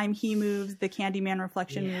 Every time he moves, the Candyman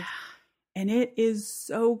reflection moves. And it is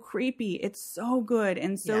so creepy. It's so good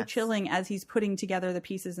and so chilling as he's putting together the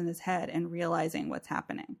pieces in his head and realizing what's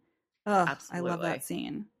happening. Oh, I love that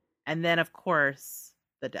scene. And then, of course,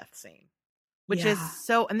 the death scene, which is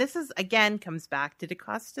so, and this is, again, comes back to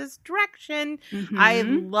DaCosta's direction. I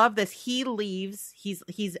love this. He leaves. He's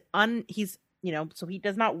so he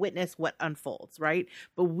does not witness what unfolds, right?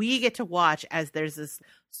 But we get to watch as there's this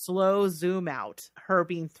slow zoom out, her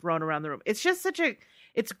being thrown around the room. It's just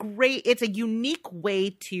it's great. It's a unique way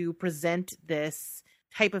to present this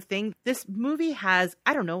type of thing. This movie has,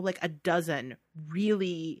 I don't know, like a dozen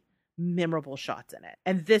really memorable shots in it.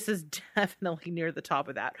 And this is definitely near the top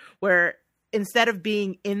of that, where instead of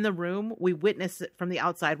being in the room, we witness it from the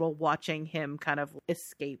outside while watching him kind of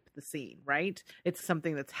escape the scene, right? It's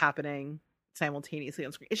something that's happening simultaneously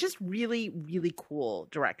on screen. It's just really, really cool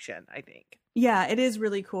direction, I think. Yeah, it is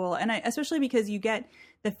really cool. And especially because you get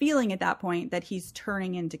the feeling at that point that he's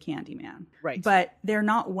turning into Candyman. Right. But they're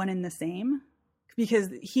not one and the same, because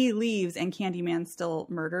he leaves and Candyman still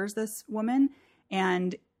murders this woman.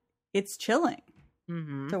 And it's chilling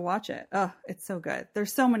to watch it. Oh, it's so good.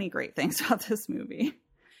 There's so many great things about this movie.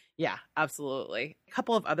 Yeah, absolutely. A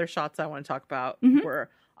couple of other shots I want to talk about were,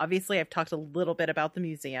 obviously, I've talked a little bit about the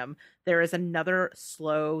museum. There is another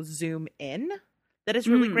slow zoom in that is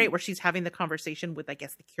really great, where she's having the conversation with, I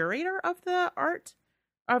guess, the curator of the art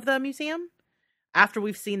of the museum. After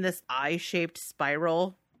we've seen this eye-shaped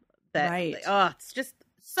spiral that, it's just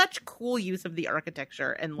such cool use of the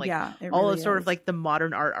architecture and like all of sort of like the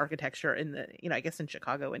modern art architecture in the, I guess in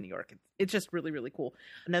Chicago and New York. It's just really, really cool.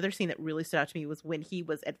 Another scene that really stood out to me was when he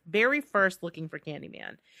was at very first looking for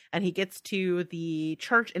Candyman, and he gets to the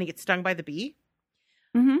church and he gets stung by the bee.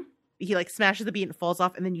 He like smashes the bee and it falls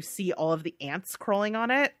off, and then you see all of the ants crawling on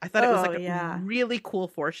it. I thought it was like a really cool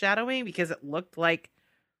foreshadowing, because it looked like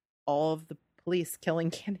all of the police killing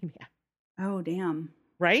Candyman. Oh, damn.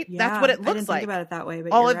 Right? Yeah, that's what it looks like. I didn't think about it that way,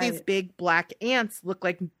 but all of these big black ants look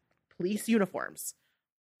like police uniforms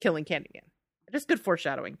killing Candyman. Just good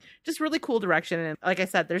foreshadowing. Just really cool direction. And like I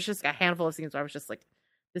said, there's just a handful of scenes where I was just like,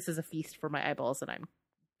 this is a feast for my eyeballs, and I'm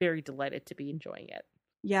very delighted to be enjoying it.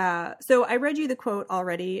 Yeah. So I read you the quote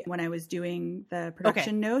already when I was doing the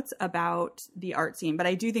production notes about the art scene, but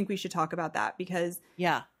I do think we should talk about that because...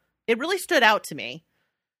 Yeah. It really stood out to me.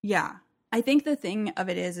 Yeah. I think the thing of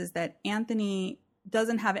it is that Anthony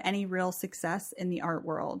doesn't have any real success in the art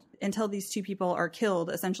world until these two people are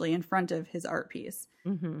killed essentially in front of his art piece.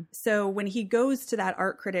 So when he goes to that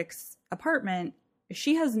art critic's apartment,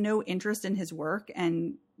 she has no interest in his work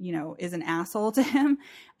and, is an asshole to him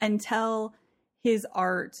until his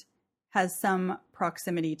art has some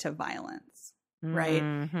proximity to violence,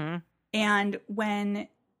 right? And when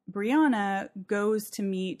Brianna goes to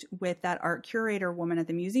meet with that art curator woman at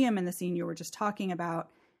the museum in the scene you were just talking about,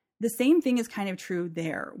 the same thing is kind of true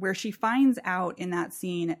there, where she finds out in that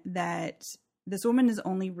scene that this woman is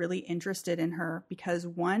only really interested in her because,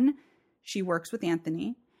 one, she works with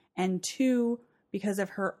Anthony, and two, because of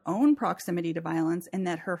her own proximity to violence and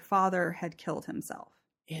that her father had killed himself.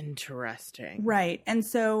 Interesting. Right. And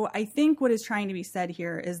so I think what is trying to be said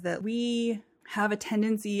here is that we have a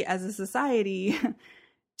tendency as a society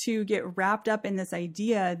to get wrapped up in this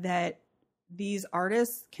idea that these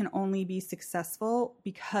artists can only be successful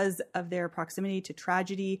because of their proximity to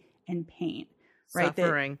tragedy and pain, right?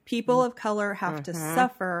 Suffering. That people of color have to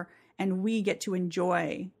suffer, and we get to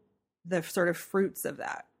enjoy the sort of fruits of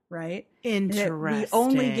that, right? Interesting. That we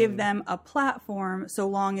only give them a platform so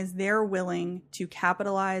long as they're willing to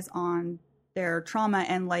capitalize on their trauma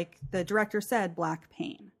and, like the director said, black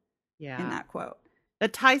pain. In that quote.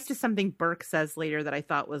 That ties to something Burke says later that I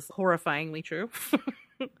thought was horrifyingly true.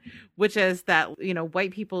 Which is that,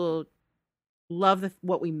 white people love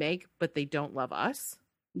what we make, but they don't love us.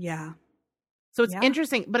 Yeah. So it's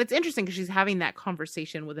interesting, but it's interesting because she's having that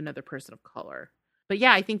conversation with another person of color. But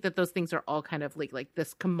yeah, I think that those things are all kind of like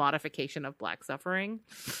this commodification of black suffering.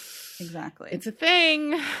 Exactly. It's a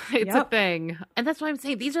thing. It's a thing. And that's why I'm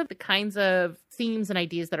saying these are the kinds of themes and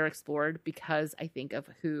ideas that are explored because I think of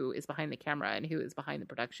who is behind the camera and who is behind the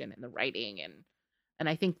production and the writing. And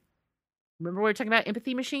I think, remember we were talking about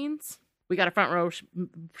empathy machines? We got a front row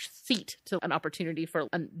seat to an opportunity for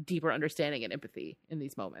a deeper understanding and empathy in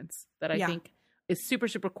these moments that I think is super,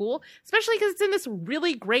 super cool, especially because it's in this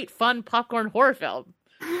really great, fun popcorn horror film.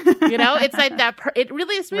 You know, it's like that.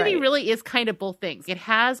 This movie really is kind of both things. It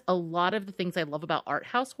has a lot of the things I love about art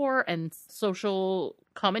house horror and social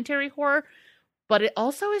commentary horror, but it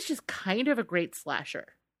also is just kind of a great slasher.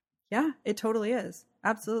 Yeah, it totally is.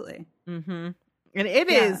 Absolutely. Mm-hmm. And it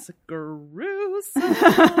is gruesome.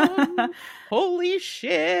 Holy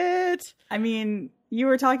shit. I mean, you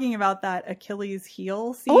were talking about that Achilles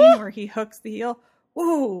heel scene where he hooks the heel.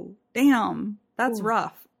 Whoa, damn. That's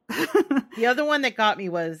rough. The other one that got me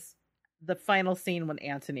was the final scene when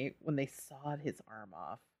they sawed his arm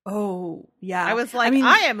off. Oh, yeah. I was like,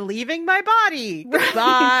 I am leaving my body.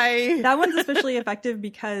 Goodbye. That one's especially effective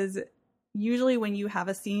because usually when you have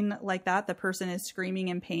a scene like that, the person is screaming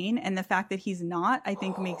in pain. And the fact that he's not, I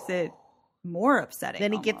think makes it more upsetting.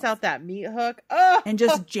 Then he gets out that meat hook and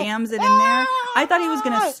just jams it in there. I thought he was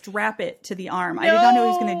going to strap it to the arm. I did not know he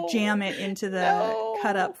was going to jam it into the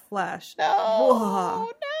cut up flesh. No.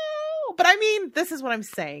 But I mean, this is what I'm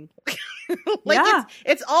saying.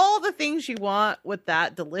 It's all the things you want with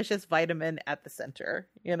that delicious vitamin at the center,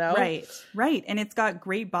 you know? Right. And it's got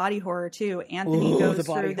great body horror too. Anthony goes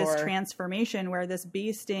through this transformation where this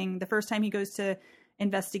bee sting, the first time he goes to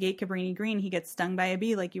investigate Cabrini Green, he gets stung by a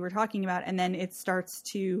bee like you were talking about, and then it starts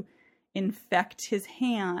to infect his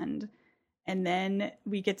hand. And then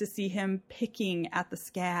we get to see him picking at the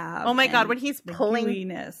scab. Oh my God, when he's pulling,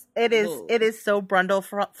 it is so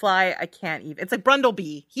Brundlefly. I can't even. It's like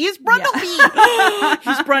Brundlebee. He is Brundlebee.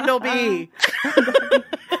 He's Brundlebee.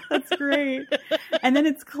 That's great. And then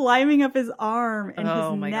it's climbing up his arm and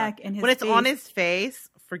his neck and his when it's face. on his face,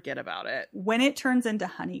 forget about it. When it turns into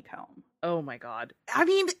honeycomb. Oh my God. I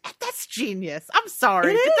mean, that's genius. I'm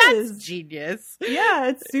sorry. That's genius. Yeah,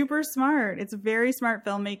 it's super smart. It's very smart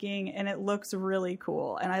filmmaking and it looks really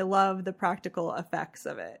cool. And I love the practical effects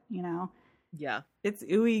of it, you know? Yeah. It's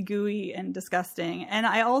ooey gooey and disgusting. And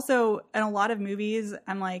I also, in a lot of movies,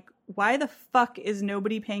 I'm like, why the fuck is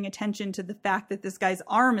nobody paying attention to the fact that this guy's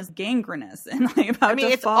arm is gangrenous and like about to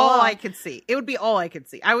it's fall all off? I could see. It would be all I could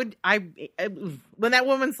see. When that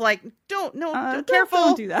woman's like, careful,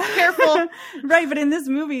 don't do that. Careful. Right. But in this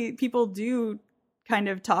movie, people do kind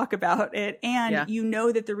of talk about it. And you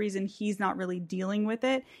know that the reason he's not really dealing with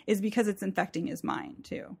it is because it's infecting his mind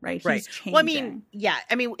too. Right. He's changing. Well,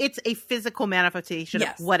 I mean, it's a physical manifestation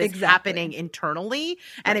of what is happening internally.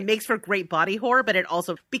 And it makes for great body horror. But it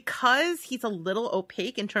also, because he's a little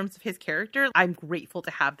opaque in terms of his character, I'm grateful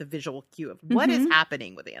to have the visual cue of what is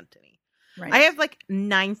happening with Anthony. Right. I have like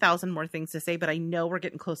 9,000 more things to say, but I know we're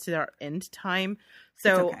getting close to our end time.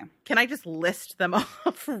 So can I just list them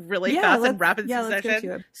off really fast in rapid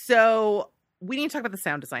succession? So we need to talk about the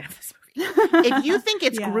sound design of this movie. If you think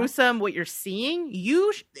it's gruesome what you're seeing,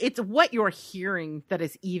 it's what you're hearing that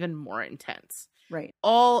is even more intense. Right.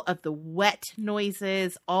 All of the wet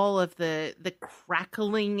noises, all of the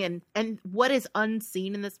crackling and what is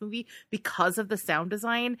unseen in this movie because of the sound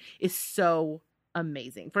design is so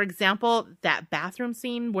amazing. For example, that bathroom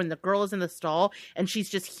scene when the girl is in the stall and she's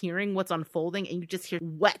just hearing what's unfolding and you just hear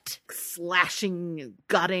wet, slashing,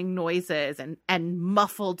 gutting noises and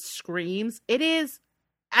muffled screams. It is,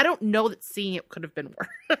 I don't know that seeing it could have been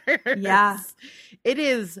worse. Yeah. It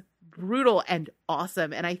is brutal and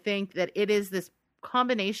awesome. And I think that it is this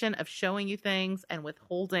combination of showing you things and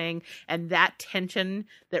withholding and that tension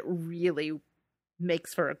that really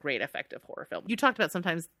makes for a great effective horror film. You talked about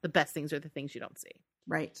sometimes the best things are the things you don't see.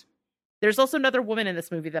 Right. There's also another woman in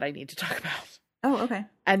this movie that I need to talk about. Oh, okay.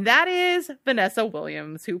 And that is Vanessa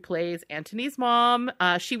Williams, who plays Anthony's mom.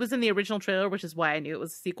 She was in the original trailer, which is why I knew it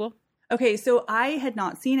was a sequel. Okay, so I had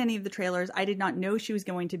not seen any of the trailers. I did not know she was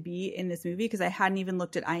going to be in this movie because I hadn't even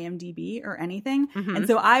looked at IMDb or anything. Mm-hmm. And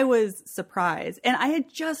so I was surprised. And I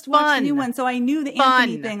had just watched the new one, so I knew the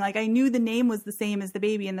Anthony thing. Like, I knew the name was the same as the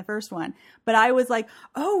baby in the first one. But I was like,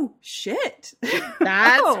 oh, shit.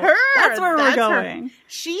 That's her. That's where we're going. Her.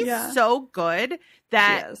 She's so good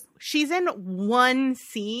that she's in one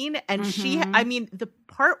scene. And the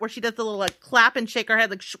part where she does the little like clap and shake her head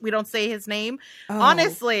like we don't say his name.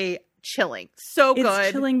 Honestly, chilling. So good.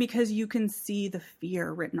 It's chilling because you can see the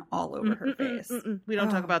fear written all over her face. We don't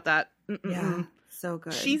talk about that. Yeah. So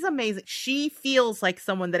good. She's amazing. She feels like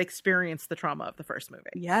someone that experienced the trauma of the first movie.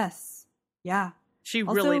 Yes. Yeah. She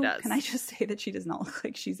really does. Can I just say that she does not look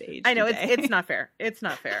like she's aged? I know. It's not fair. It's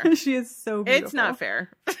not fair. She is so beautiful. It's not fair.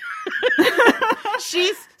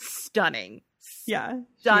 She's stunning. Yeah.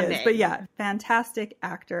 Stunning. But yeah, fantastic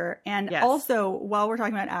actor. And also, while we're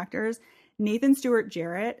talking about actors, Nathan Stewart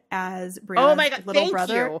Jarrett as Brianna's little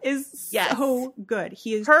brother is so good.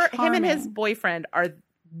 He is him and his boyfriend are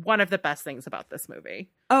one of the best things about this movie.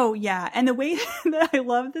 Oh, yeah. And the way that I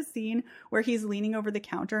love the scene where he's leaning over the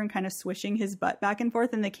counter and kind of swishing his butt back and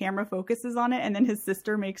forth and the camera focuses on it and then his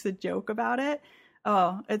sister makes a joke about it.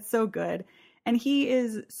 Oh, it's so good. And he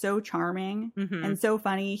is so charming and so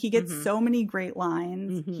funny. He gets so many great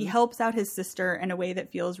lines. He helps out his sister in a way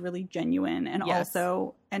that feels really genuine and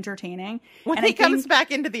also entertaining. When he comes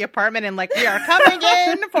back into the apartment and like, we are coming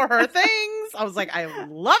in for her things. I was like, I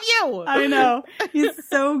love you. I know. He's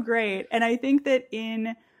so great. And I think that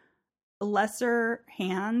in lesser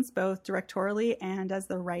hands, both directorially and as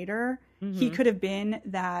the writer, he could have been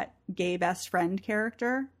that gay best friend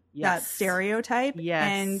character. That stereotype. Yes.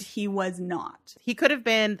 And he was not. He could have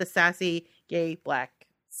been the sassy, gay, black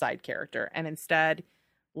side character. And instead,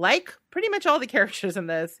 like pretty much all the characters in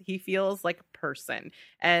this, he feels like a person.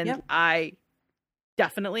 And I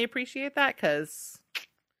definitely appreciate that because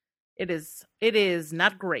it is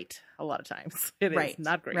not great a lot of times. It is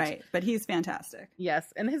not great. Right. But he's fantastic.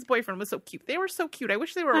 Yes. And his boyfriend was so cute. They were so cute. I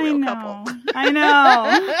wish they were a real couple. I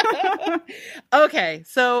know. Okay.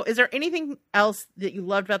 So is there anything else that you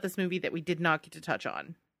loved about this movie that we did not get to touch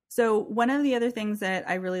on? So one of the other things that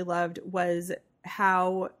I really loved was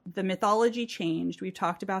how the mythology changed. We've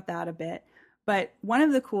talked about that a bit. But one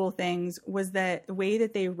of the cool things was that the way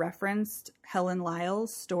that they referenced Helen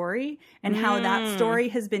Lyle's story and how that story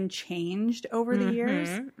has been changed over the years.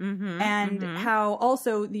 And how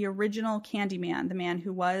also the original Candyman, the man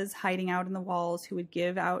who was hiding out in the walls, who would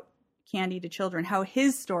give out candy to children, how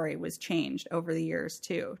his story was changed over the years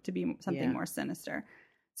too, to be something more sinister.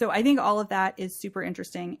 So I think all of that is super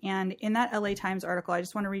interesting. And in that LA Times article, I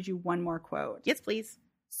just want to read you one more quote. Yes, please.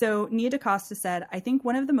 So Nia DaCosta said, I think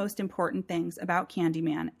one of the most important things about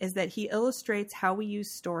Candyman is that he illustrates how we use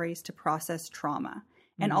stories to process trauma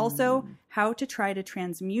and also how to try to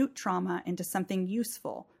transmute trauma into something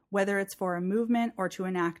useful, whether it's for a movement or to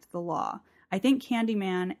enact the law. I think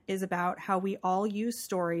Candyman is about how we all use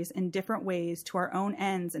stories in different ways to our own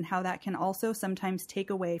ends and how that can also sometimes take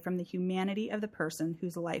away from the humanity of the person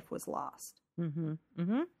whose life was lost.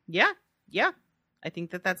 Yeah. I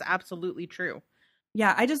think that that's absolutely true.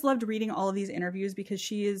 Yeah, I just loved reading all of these interviews because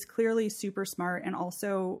she is clearly super smart and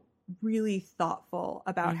also really thoughtful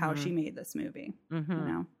about how she made this movie. You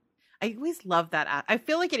know? I always love that. I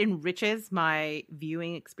feel like it enriches my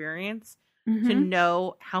viewing experience to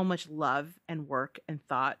know how much love and work and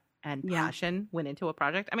thought and passion went into a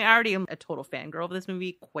project. I mean, I already am a total fangirl of this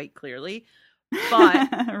movie, quite clearly. But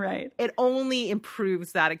it only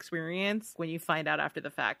improves that experience when you find out after the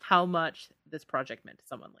fact how much this project meant to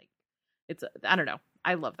someone. Like, I don't know.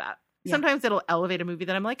 I love that. Yeah. Sometimes it'll elevate a movie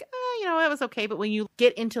that I'm like, that was okay. But when you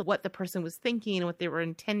get into what the person was thinking and what they were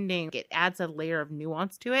intending, it adds a layer of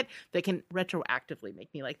nuance to it that can retroactively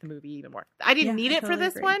make me like the movie even more. I didn't need it for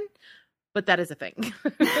this one, but that is a thing.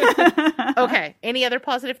 Okay. Any other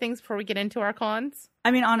positive things before we get into our cons?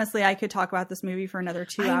 I mean, honestly, I could talk about this movie for another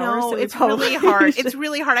 2 hours. I know, so it's really hard. It's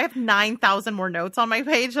really hard. I have 9,000 more notes on my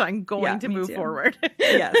page and I'm going to move forward.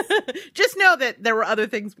 Yes. Just know that there were other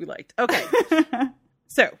things we liked. Okay.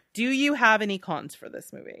 So, do you have any cons for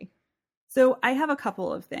this movie? So, I have a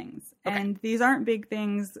couple of things. Okay. And these aren't big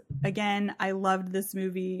things. Again, I loved this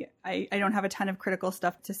movie. I don't have a ton of critical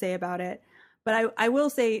stuff to say about it. But I will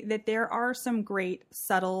say that there are some great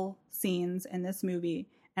subtle scenes in this movie.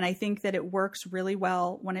 And I think that it works really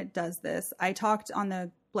well when it does this. I talked on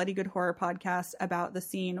the Bloody Good Horror podcast about the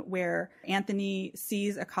scene where Anthony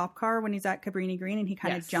sees a cop car when he's at Cabrini Green and he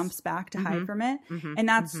kind of jumps back to hide from it. And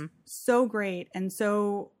that's so great and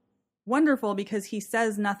so wonderful because he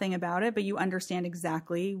says nothing about it, but you understand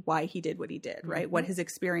exactly why he did what he did, right? What his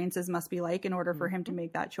experiences must be like in order for him to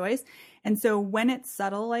make that choice. And so when it's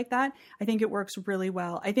subtle like that, I think it works really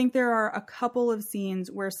well. I think there are a couple of scenes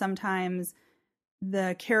where sometimes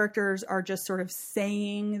the characters are just sort of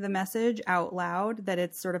saying the message out loud, that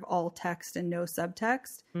it's sort of all text and no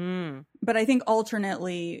subtext. But I think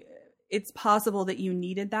alternately, it's possible that you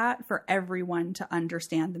needed that for everyone to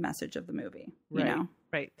understand the message of the movie, you know?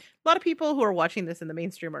 Right. A lot of people who are watching this in the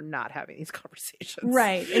mainstream are not having these conversations.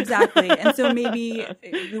 Right, exactly. And so maybe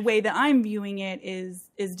the way that I'm viewing it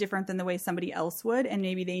is different than the way somebody else would, and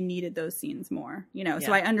maybe they needed those scenes more, you know?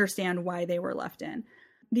 So I understand why they were left in.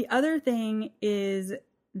 The other thing is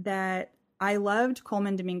that I loved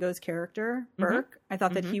Coleman Domingo's character, Burke. I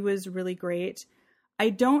thought that he was really great.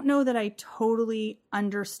 I don't know that I totally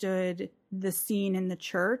understood the scene in the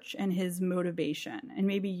church and his motivation. And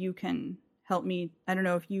maybe you can help me. I don't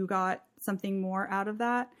know if you got something more out of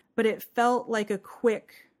that. But it felt like a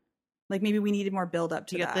quick, like maybe we needed more build up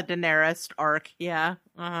to that. You get the Daenerys arc. Yeah.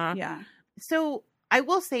 Yeah. So I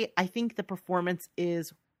will say, I think the performance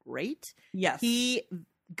is great. Yes. He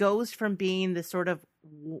goes from being this sort of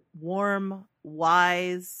warm,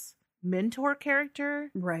 wise mentor character,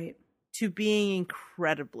 right, to being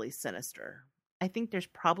incredibly sinister. I think there's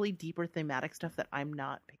probably deeper thematic stuff that I'm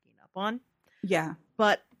not picking up on. Yeah.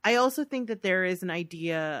 But I also think that there is an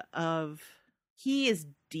idea of he is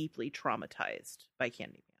deeply traumatized by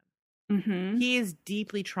Candyman. Mm-hmm. He is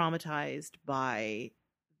deeply traumatized by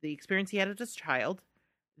the experience he had as a child,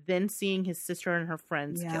 then seeing his sister and her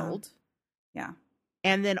friends killed. Yeah.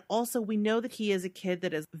 And then also we know that he is a kid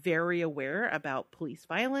that is very aware about police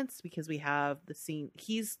violence because we have the scene.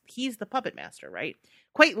 He's the puppet master, right?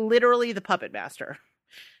 Quite literally the puppet master.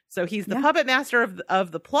 So he's the puppet master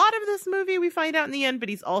of the plot of this movie, we find out in the end, but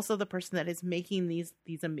he's also the person that is making these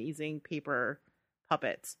amazing paper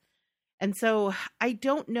puppets. And so I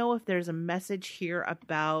don't know if there's a message here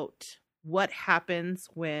about what happens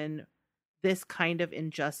when this kind of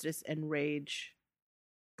injustice and rage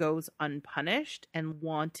goes unpunished and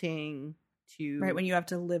wanting to... Right, when you have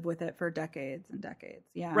to live with it for decades and decades.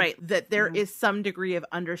 Yeah. Right, that there is some degree of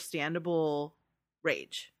understandable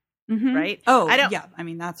rage. Mm-hmm. Right? Oh, I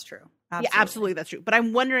mean, that's true. Absolutely. Yeah, absolutely, that's true. But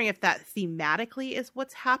I'm wondering if that thematically is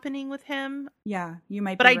what's happening with him. Yeah, you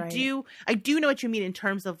might be right. But I do know what you mean in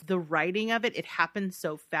terms of the writing of it. It happens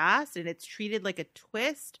so fast and it's treated like a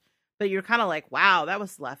twist, but you're kind of like, wow, that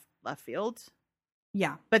was left field.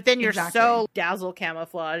 Yeah. But then you're so dazzle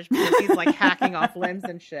camouflage because he's like hacking off limbs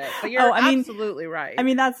and shit. But you're absolutely right. I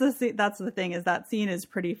mean, that's the thing is that scene is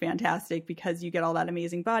pretty fantastic because you get all that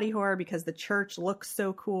amazing body horror because the church looks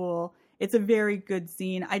so cool. It's a very good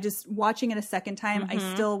scene. I just, watching it a second time, I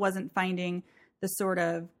still wasn't finding the sort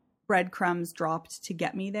of breadcrumbs dropped to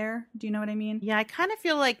get me there. Do you know what I mean? Yeah, I kind of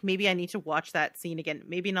feel like maybe I need to watch that scene again.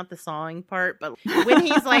 Maybe not the sawing part, but when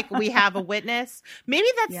he's like, we have a witness. Maybe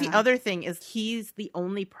that's the other thing is he's the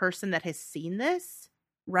only person that has seen this.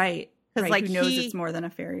 Right. Because like who knows it's more than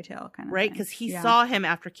a fairy tale kind of right, because he saw him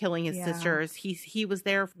after killing his sisters. He was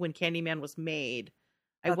there when Candyman was made.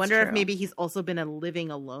 I wonder if maybe he's also been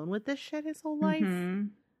living alone with this shit his whole life. Mm-hmm.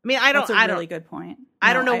 I mean, that's a really good point.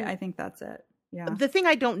 I don't know. I think that's it. Yeah. The thing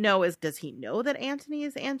I don't know is, does he know that Antony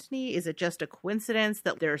is Antony? Is it just a coincidence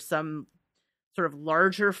that there's some sort of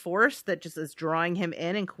larger force that just is drawing him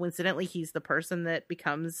in, and coincidentally he's the person that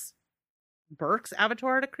becomes Burke's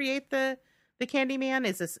avatar to create the Candyman?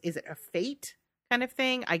 Is it a fate kind of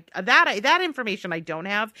thing? That information I don't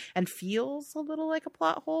have and feels a little like a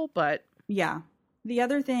plot hole, but yeah. The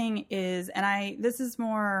other thing is, and this is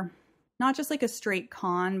more not just like a straight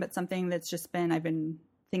con, but something that's just I've been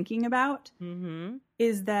thinking about,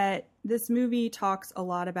 is that this movie talks a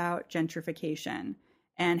lot about gentrification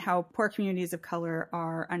and how poor communities of color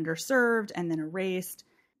are underserved and then erased.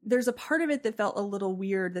 There's a part of it that felt a little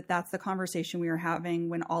weird that that's the conversation we were having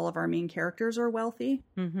when all of our main characters are wealthy.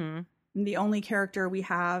 Mm-hmm. And the only character we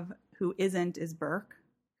have who isn't is Burke,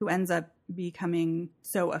 who ends up becoming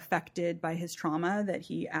so affected by his trauma that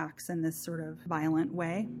he acts in this sort of violent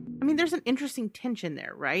way. I mean, there's an interesting tension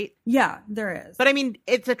there, right? Yeah, there is. But I mean,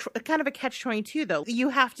 it's a kind of a catch-22, though. You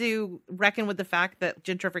have to reckon with the fact that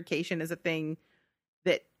gentrification is a thing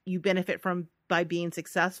that you benefit from by being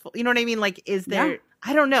successful. You know what I mean? Like, is there... Yeah.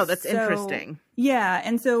 I don't know. That's interesting. Yeah.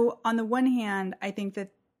 And so on the one hand, I think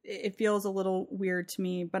that it feels a little weird to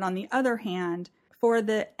me. But on the other hand, for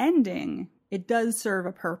the ending... it does serve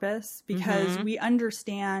a purpose because we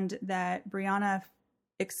understand that Brianna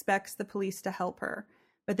expects the police to help her,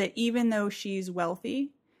 but that even though she's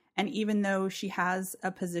wealthy and even though she has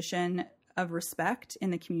a position of respect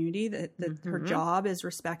in the community, that her job is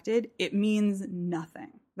respected, it means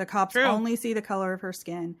nothing. The cops only see the color of her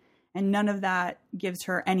skin, and none of that gives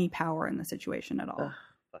her any power in the situation at all. Ugh,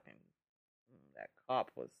 fucking that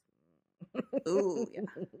cop was... Ooh, yeah.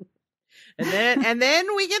 And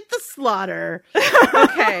then we get the slaughter.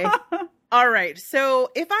 Okay. All right.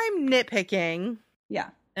 So if I'm nitpicking,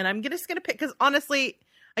 and I'm just gonna pick, because honestly,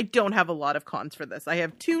 I don't have a lot of cons for this. I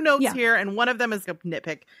have two notes here, and one of them is a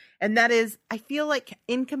nitpick, and that is, I feel like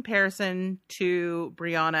in comparison to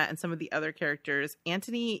Brianna and some of the other characters,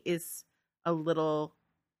 Antony is a little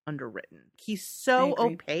underwritten. He's so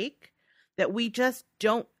opaque that we just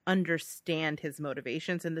don't understand his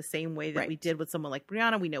motivations in the same way that we did with someone like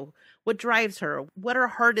Brianna. We know what drives her, what her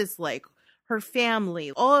heart is like, her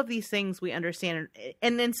family, all of these things we understand.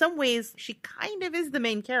 And in some ways, she kind of is the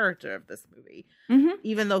main character of this movie,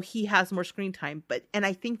 even though he has more screen time. And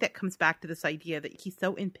I think that comes back to this idea that he's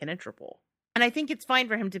so impenetrable. And I think it's fine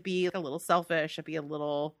for him to be a little selfish, to be a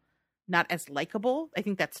little not as likable. I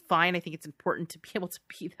think that's fine. I think it's important to be able to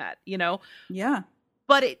be that, you know? Yeah.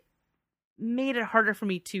 But it made it harder for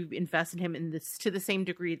me to invest in him to the same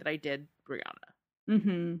degree that I did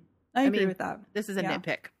Brianna. I agree with that. This is a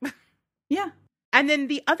nitpick. Yeah. And then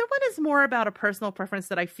the other one is more about a personal preference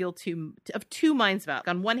that I feel of two minds about.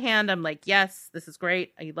 On one hand, I'm like, yes, this is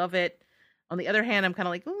great. I love it. On the other hand, I'm kind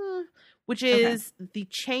of like, which is the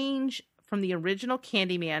change from the original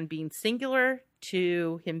Candyman being singular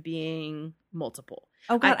to him being multiple.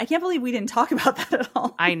 Oh, God. I can't believe we didn't talk about that at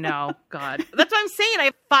all. I know. God. That's what I'm saying. I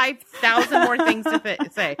have 5,000 more things to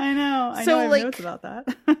say. I know. I have notes about that.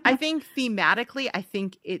 I think thematically, I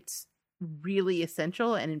think it's really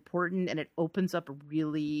essential and important, and it opens up a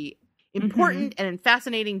really important and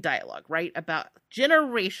fascinating dialogue, right? About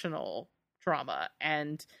generational trauma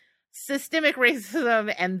and systemic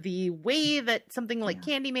racism and the way that something like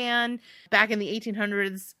Candyman back in the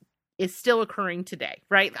 1800s is still occurring today,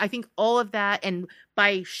 right? I think all of that, and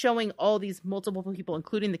by showing all these multiple people,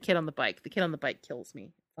 including the kid on the bike kills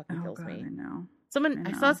me. Fucking kills me. I know.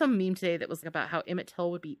 I saw some meme today that was about how Emmett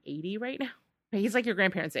Till would be 80 right now. He's like your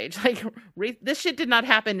grandparents' age. Like, this shit did not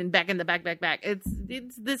happen back in the back.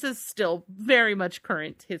 This is still very much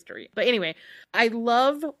current history. But anyway, I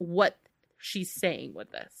love what she's saying with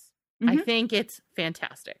this. I think it's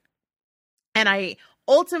fantastic. And I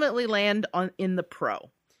ultimately land in the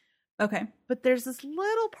pro. Okay. But there's this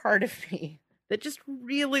little part of me that just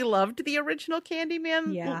really loved the original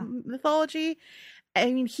Candyman mythology. I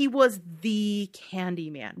mean, he was the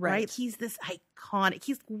Candyman, right? He's this iconic.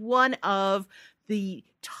 He's one of the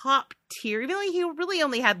top tier. Even though he really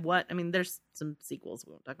only had one. I mean, there's some sequels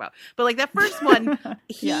we won't talk about. But like that first one,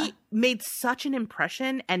 he made such an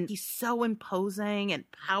impression. And he's so imposing and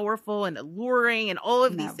powerful and alluring and all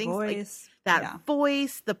of these things. Voice. Like that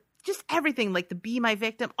voice, just everything, like the Be My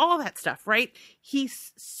Victim, all that stuff, right?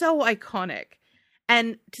 He's so iconic.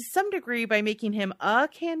 And to some degree, by making him a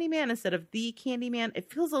Candyman instead of the Candyman, it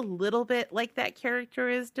feels a little bit like that character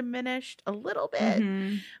is diminished a little bit.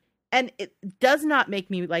 And it does not make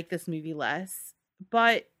me like this movie less.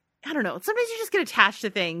 But I don't know. Sometimes you just get attached to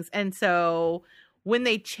things. And so when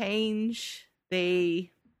they change,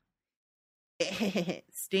 they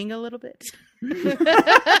sting a little bit.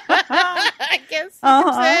 I guess you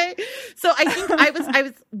could say. So I think I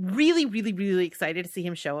was really, really, really excited to see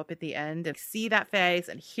him show up at the end and see that face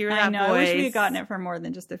and hear that voice. I wish we had gotten it for more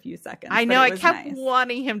than just a few seconds. I know. I kept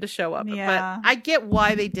wanting him to show up. But I get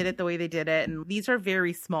why they did it the way they did it. And these are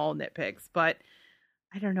very small nitpicks. But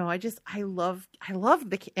I don't know. I love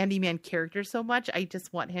the Candyman character so much. I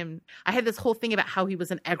just want him. I had this whole thing about how he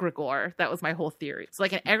was an egregore. That was my whole theory. So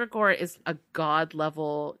like an egregore is a god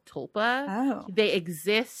level tulpa. Oh. They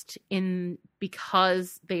exist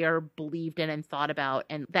because they are believed in and thought about,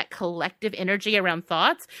 and that collective energy around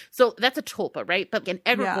thoughts. So that's a tulpa, right? But an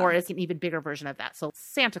egregore is an even bigger version of that. So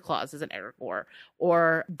Santa Claus is an egregore,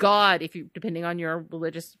 or God, if you depending on your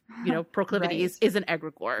religious, proclivities, is an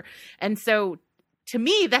egregore. And so to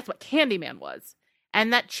me, that's what Candyman was.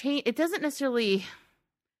 And that change, it doesn't necessarily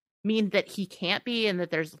mean that he can't be and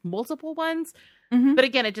that there's multiple ones. But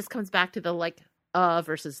again, it just comes back to the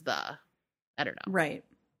versus the. I don't know. Right.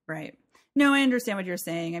 No, I understand what you're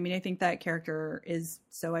saying. I mean, I think that character is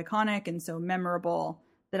so iconic and so memorable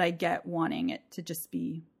that I get wanting it to just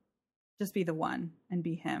be the one and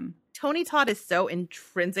be him. Tony Todd is so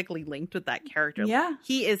intrinsically linked with that character. Yeah.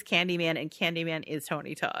 He is Candyman and Candyman is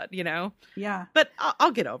Tony Todd, Yeah. But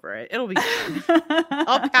I'll get over it. It'll be fun.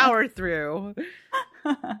 I'll power through.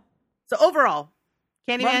 So overall,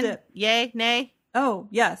 Candyman, yay, nay? Oh,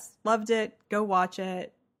 yes. Loved it. Go watch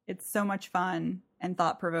it. It's so much fun and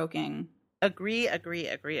thought-provoking. Agree.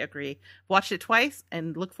 Watched it twice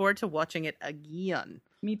and look forward to watching it again.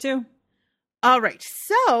 Me too. All right.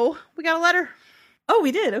 So we got a letter. Oh,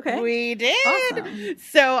 we did. Okay. We did. Awesome.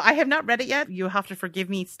 So I have not read it yet. You'll have to forgive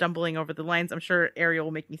me stumbling over the lines. I'm sure Ariel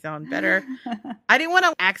will make me sound better. I didn't want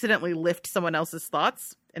to accidentally lift someone else's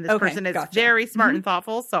thoughts. And this person is very smart and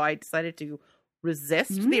thoughtful. So I decided to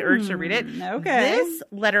resist the urge to read it. Okay. This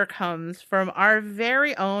letter comes from our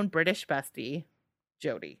very own British bestie,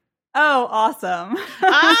 Jody. Oh, awesome.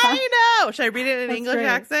 I know. Should I read it in an English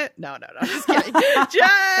accent? No. Just kidding. That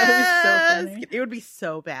would be so funny. It would be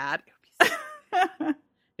so bad.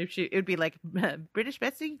 It would be like, British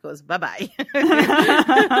Betsy goes bye-bye.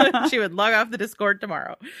 She would log off the Discord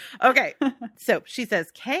tomorrow. Okay. So she says,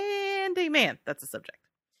 Candyman. That's the subject.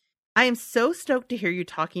 I am so stoked to hear you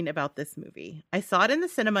talking about this movie. I saw it in the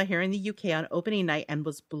cinema here in the UK on opening night and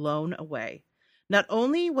was blown away. Not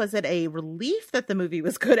only was it a relief that the movie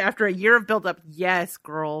was good after a year of build-up. Yes,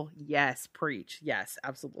 girl. Yes, preach. Yes,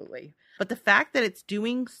 absolutely. But the fact that it's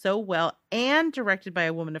doing so well and directed by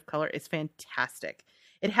a woman of color is fantastic.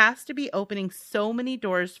 It has to be opening so many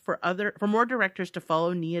doors for more directors to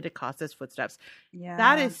follow Nia DaCosta's footsteps. Yeah.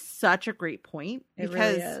 That is such a great point. It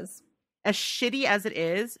because really is. as shitty as it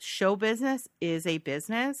is, show business is a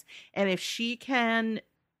business. And if she can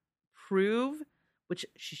prove, which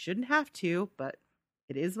she shouldn't have to, but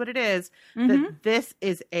it is what it is, that this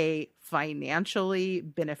is a financially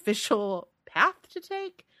beneficial path to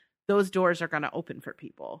take, those doors are going to open for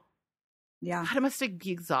people. Yeah. God, it must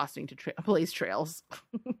be exhausting to blaze trails.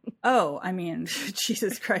 Oh, I mean,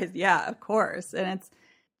 Jesus Christ. Yeah, of course. And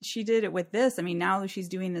she did it with this. I mean, now she's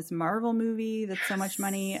doing this Marvel movie that's so much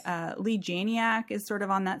money. Lee Janiak is sort of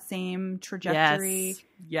on that same trajectory.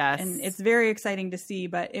 Yes. And it's very exciting to see,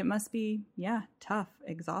 but it must be, tough,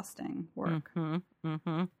 exhausting work.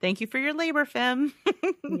 Thank you for your labor, Fem.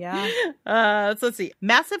 Yeah. So let's see.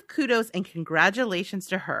 Massive kudos and congratulations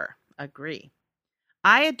to her. Agree.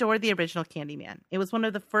 I adore the original Candyman. It was one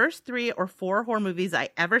of the first 3 or 4 horror movies I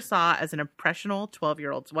ever saw as an impressionable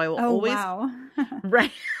 12-year-old. So I will always... wow. Right.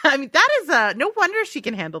 I mean, that is no wonder she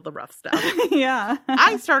can handle the rough stuff. Yeah.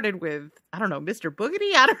 I started with, I don't know, Mr.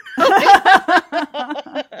 Boogedy? I don't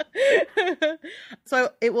know. So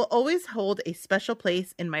it will always hold a special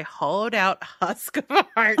place in my hollowed out husk of a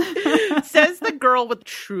heart, says the girl with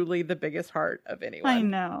truly the biggest heart of anyone. I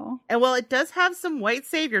know. And while it does have some white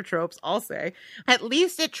savior tropes, I'll say, at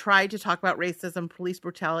least it tried to talk about racism, police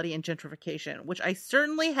brutality, and gentrification, which I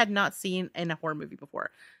certainly had not seen in a horror movie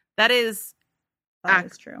before. That is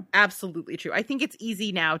true. Absolutely true. I think it's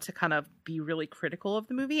easy now to kind of be really critical of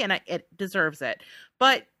the movie, and it deserves it.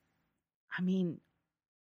 But, I mean,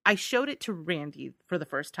 I showed it to Randy for the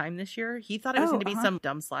first time this year. He thought it was going to be some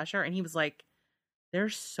dumb slasher, and he was like,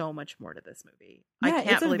 there's so much more to this movie. Yeah, I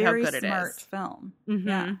can't believe how good it is. It's a very smart film. Mm-hmm.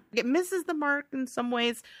 Yeah. It misses the mark in some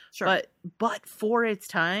ways, Sure. but for its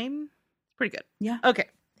time, it's pretty good. Yeah. Okay.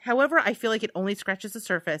 However, I feel like it only scratches the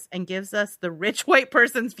surface and gives us the rich white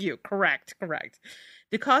person's view. Correct.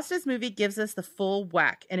 DaCosta's movie gives us the full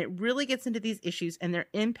whack, and it really gets into these issues and their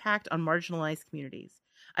impact on marginalized communities.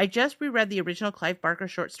 I just reread the original Clive Barker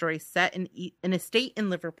short story set in an estate in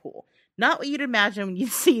Liverpool. Not what you'd imagine when you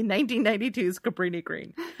see 1992's Cabrini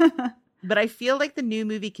Green. But I feel like the new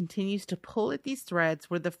movie continues to pull at these threads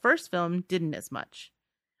where the first film didn't as much.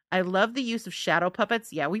 I love the use of shadow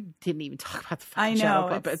puppets. Yeah, we didn't even talk about the fucking shadow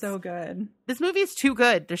puppets. It's so good. This movie is too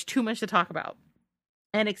good. There's too much to talk about.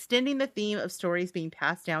 And extending the theme of stories being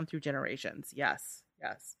passed down through generations. Yes.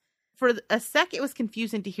 For a sec, it was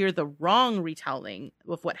confusing to hear the wrong retelling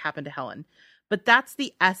of what happened to Helen. But that's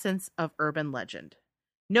the essence of urban legend.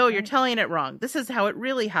 No, you're telling it wrong. This is how it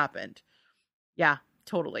really happened. Yeah,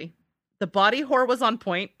 totally. The body horror was on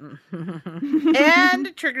point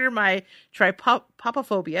and triggered my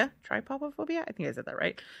trypophobia. Trypophobia? I think I said that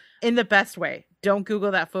right. In the best way. Don't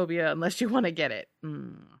Google that phobia unless you want to get it.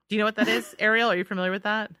 Do you know what that is, Ariel? Are you familiar with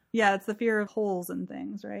that? Yeah, it's the fear of holes and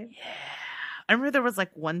things, right? Yeah. I remember there was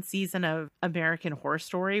like one season of American Horror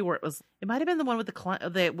Story where it might have been the one with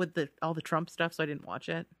all the Trump stuff, so I didn't watch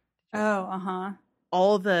it. Oh,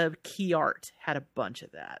 all the key art had a bunch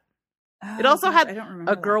of that. Oh, it also had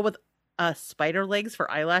a girl with spider legs for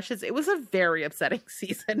eyelashes. It was a very upsetting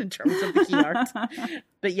season in terms of the key art.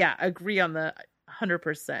 But yeah, agree on the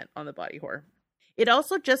 100% on the body horror. It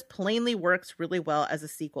also just plainly works really well as a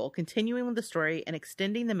sequel, continuing with the story and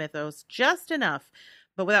extending the mythos just enough,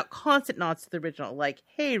 but without constant nods to the original. Like,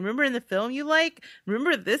 hey, remember in the film you like?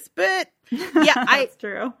 Remember this bit? Yeah, That's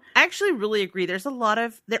true. I actually really agree. There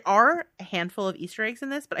are a handful of Easter eggs in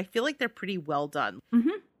this, but I feel like they're pretty well done. Mm-hmm.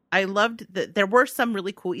 I loved that there were some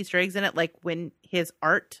really cool Easter eggs in it, like when his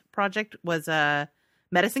art project was a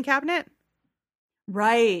medicine cabinet.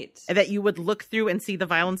 Right. That you would look through and see the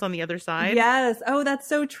violence on the other side. Yes. Oh, that's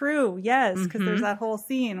so true. Yes. Because there's that whole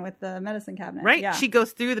scene with the medicine cabinet. Right. Yeah. She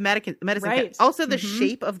goes through the medicine cabinet. Also, the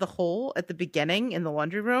shape of the hole at the beginning in the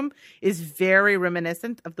laundry room is very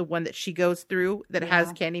reminiscent of the one that she goes through that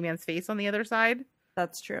has Candyman's face on the other side.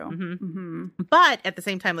 That's true. But at the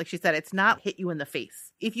same time, like she said, it's not hit you in the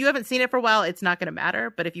face. If you haven't seen it for a while, it's not going to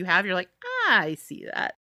matter. But if you have, you're like, I see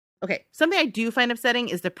that. Okay, something I do find upsetting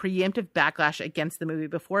is the preemptive backlash against the movie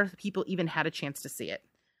before people even had a chance to see it.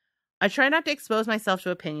 I try not to expose myself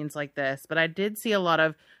to opinions like this, but I did see a lot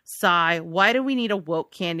of sigh, why do we need a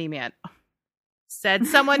woke Candyman? Said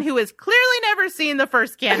someone who has clearly never seen the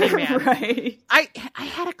first Candyman. Right. I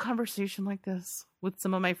had a conversation like this with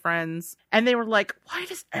some of my friends, and they were like, why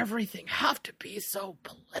does everything have to be so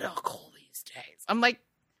political these days? I'm like,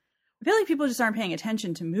 I feel like people just aren't paying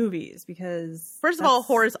attention to movies because... First of all,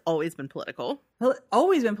 horror's always been political.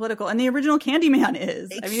 Always been political. And the original Candyman is.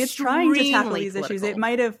 I mean, it's trying to tackle these issues. It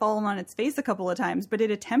might have fallen on its face a couple of times, but it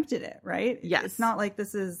attempted it, right? Yes. It's not like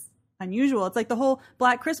this is unusual. It's like the whole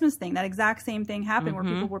Black Christmas thing. That exact same thing happened where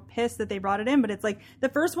people were pissed that they brought it in. But it's like the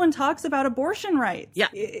first one talks about abortion rights. Yeah.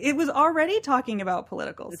 It was already talking about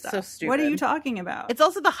political stuff. So stupid. What are you talking about? It's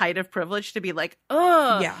also the height of privilege to be like,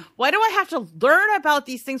 ugh, Yeah. why do I have to learn about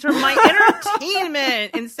these things for my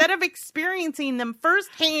entertainment instead of experiencing them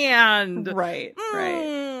firsthand? Right.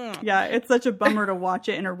 Right. Yeah, it's such a bummer to watch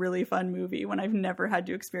it in a really fun movie when I've never had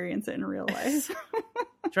to experience it in real life.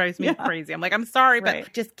 Drives me crazy. I'm like, I'm sorry, but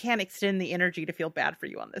Right. just can't extend the energy to feel bad for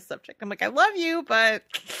you on this subject. I'm like, I love you, but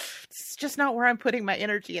it's just not where I'm putting my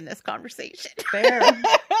energy in this conversation. Fair.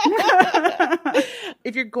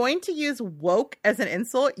 If you're going to use woke as an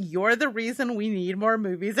insult, you're the reason we need more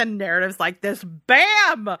movies and narratives like this.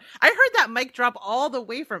 Bam! I heard that mic drop all the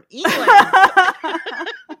way from England.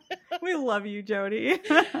 We love you, Jody.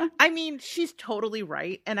 I mean, she's totally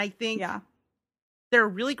right. And I think Yeah. there are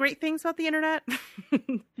really great things about the internet.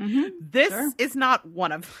 Mm-hmm. This Sure. is not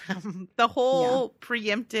one of them. The whole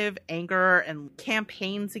preemptive anger and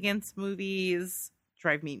campaigns against movies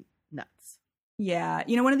drive me nuts. Yeah.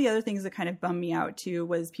 You know, one of the other things that kind of bummed me out too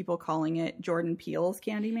was people calling it Jordan Peele's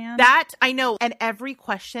Candyman. That I know. And every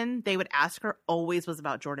question they would ask her always was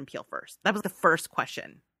about Jordan Peele first. That was the first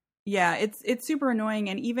question. Yeah, it's super annoying.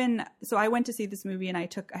 And even so, I went to see this movie and I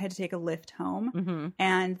had to take a Lyft home. Mm-hmm.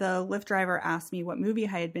 And the Lyft driver asked me what movie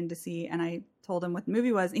I had been to see, and I told him what the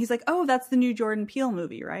movie was. And he's like, "Oh, that's the new Jordan Peele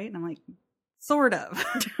movie, right?" And I'm like, "Sort of,"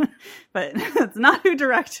 but that's not who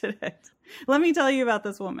directed it. Let me tell you about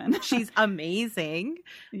this woman. She's amazing.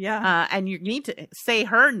 Yeah. And you need to say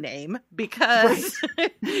her name because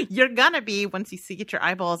you're gonna be once you get your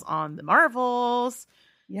eyeballs on the Marvels.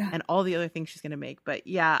 Yeah. And all the other things she's going to make. But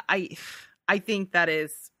yeah, I think that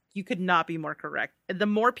is, you could not be more correct. The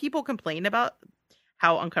more people complain about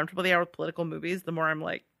how uncomfortable they are with political movies, the more I'm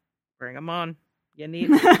like, bring them on. You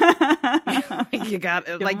need you got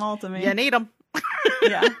Give like them all to me. you need them.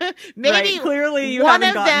 Yeah. Maybe right. Clearly you one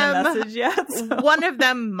haven't of gotten them, the message yet. So. One of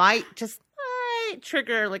them might just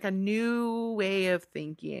trigger like a new way of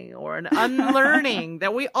thinking or an unlearning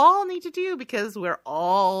that we all need to do because we're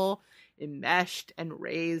all enmeshed and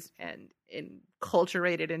raised and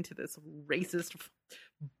enculturated into this racist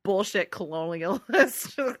bullshit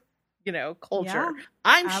colonialist culture. Yeah,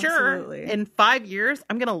 I'm absolutely. sure in 5 years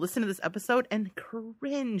I'm gonna listen to this episode and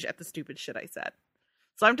cringe at the stupid shit I said.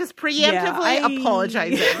 So I'm just preemptively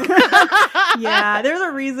apologizing. Yeah, there's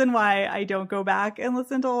a reason why I don't go back and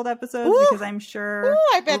listen to old episodes because I'm sure.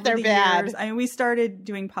 I bet they're bad. Years, I mean, we started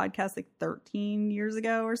doing podcasts like 13 years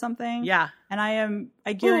ago or something. Yeah. And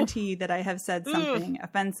I guarantee that I have said something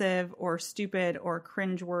offensive or stupid or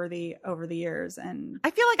cringeworthy over the years. And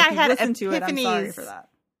I feel like I had epiphanies I'm sorry for that.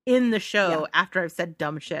 In the show after I've said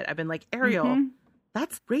dumb shit. I've been like, Ariel. Mm-hmm.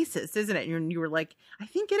 That's racist, isn't it? And you were like, I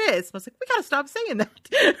think it is. I was like, we got to stop saying that.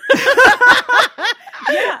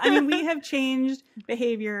 Yeah, I mean, we have changed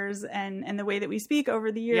behaviors and the way that we speak over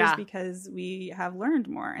the years because we have learned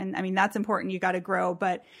more. And I mean, that's important. You got to grow.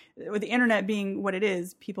 But with the internet being what it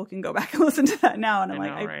is, people can go back and listen to that now. And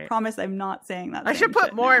I promise I'm not saying that. I should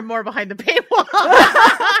put more and more behind the paywall.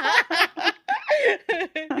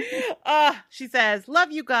 She says,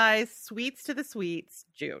 love you guys. Sweets to the sweets,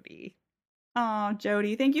 Jody. Oh,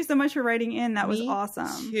 Jody, thank you so much for writing in. That was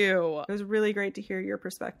awesome. Too. It was really great to hear your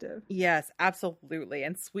perspective. Yes, absolutely.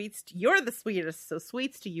 And sweets, you're the sweetest. So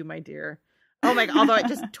sweets to you, my dear. Oh my God. Although it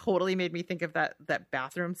just totally made me think of that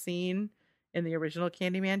bathroom scene in the original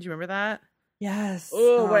Candyman. Do you remember that? Yes.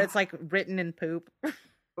 Oh, where it's like written in poop.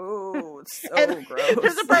 Oh, it's so gross.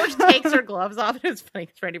 There's a part where she takes her gloves off. And it's funny.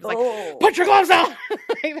 Randy was like, put your gloves on.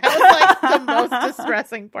 Like, that was like the most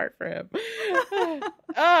distressing part for him.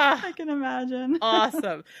 I can imagine.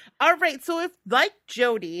 Awesome. All right. So if, like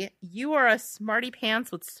Jody, you are a smarty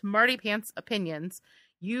pants with smarty pants opinions,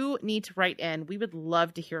 you need to write in. We would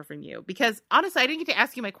love to hear from you because honestly, I didn't get to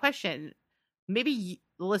ask you my question. Maybe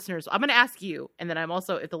the listeners, I'm going to ask you. And then I'm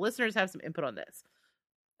also, if the listeners have some input on this.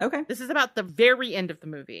 Okay. This is about the very end of the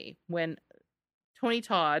movie when Tony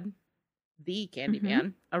Todd, the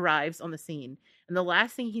Candyman, arrives on the scene. And the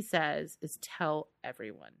last thing he says is tell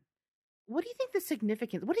everyone. What do you think the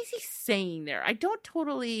significance? What is he saying there? I don't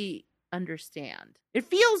totally understand. It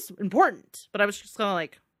feels important, but I was just kind of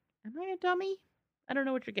like, am I a dummy? I don't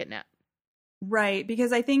know what you're getting at. Right,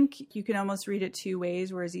 because I think you can almost read it two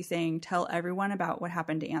ways. Where is he saying, tell everyone about what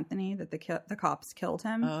happened to Anthony, that the cops killed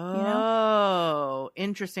him? Oh,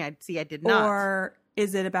 interesting. I did not. Or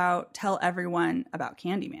is it about tell everyone about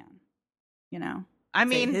Candyman? I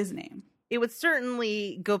mean, say his name. It would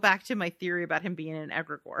certainly go back to my theory about him being an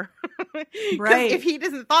egregore. Right. If he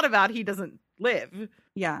doesn't thought about it, he doesn't live.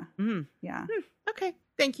 Yeah. Mm. Yeah. Okay.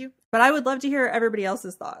 Thank you. But I would love to hear everybody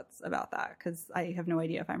else's thoughts about that, because I have no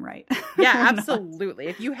idea if I'm right. Yeah, absolutely.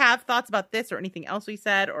 If you have thoughts about this or anything else we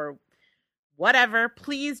said or whatever,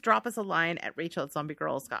 please drop us a line at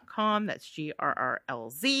rachel@zombiegirls.com. That's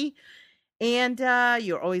GRRLZ. And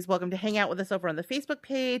you're always welcome to hang out with us over on the Facebook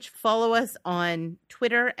page. Follow us on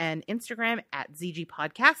Twitter and Instagram at ZG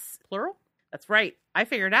Podcasts, plural. That's right. I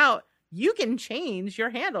figured out you can change your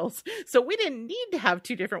handles. So we didn't need to have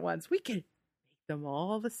two different ones. We could make them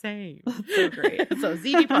all the same. So great. So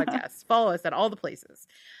ZG Podcasts. Follow us at all the places.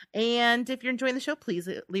 And if you're enjoying the show, please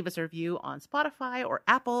leave us a review on Spotify or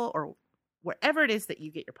Apple or wherever it is that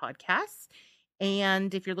you get your podcasts.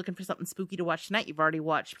 And if you're looking for something spooky to watch tonight, you've already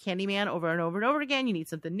watched Candyman over and over and over again, you need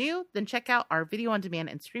something new, then check out our video on demand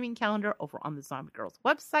and streaming calendar over on the Zombie Girls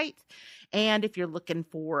website. And if you're looking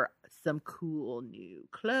for some cool new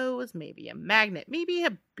clothes, maybe a magnet, maybe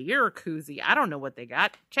a beer koozie, I don't know what they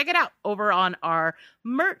got, check it out over on our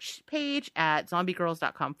merch page at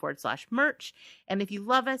zombiegirls.com/merch. And if you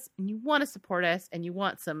love us and you want to support us and you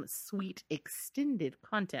want some sweet extended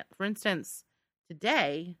content, for instance,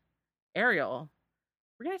 today, Ariel,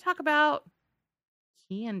 we're going to talk about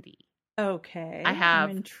candy. Okay. I'm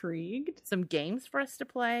intrigued. Some games for us to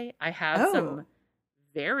play. I have some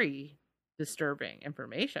very disturbing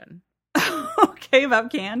information. Okay,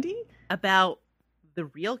 about candy? About the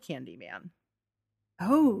real Candyman.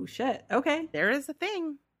 Oh, shit. Okay. There is a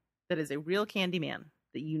thing that is a real Candyman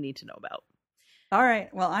that you need to know about. All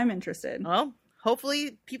right. Well, I'm interested. Well,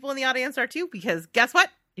 hopefully people in the audience are too, because guess what?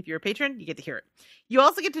 If you're a patron, you get to hear it. You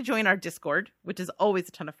also get to join our Discord, which is always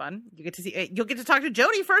a ton of fun. You'll get to talk to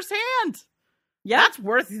Jody firsthand. Yeah, that's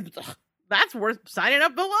worth signing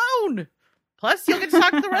up alone. Plus, you'll get to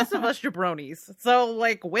talk to the rest of us jabronis. So,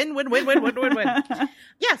 like, win.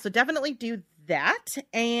 Yeah, so definitely do that.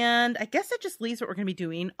 And I guess that just leaves what we're going to be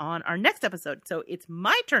doing on our next episode. So it's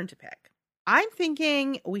my turn to pick. I'm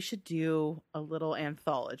thinking we should do a little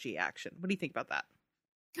anthology action. What do you think about that?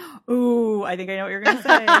 Ooh, I think I know what you're going to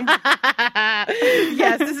say.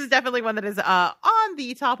 Yes, this is definitely one that is on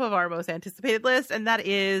the top of our most anticipated list, and that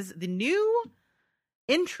is the new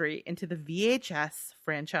entry into the VHS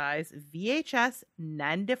franchise, VHS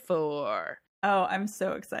 94. Oh, I'm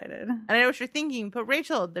so excited. And I know what you're thinking, but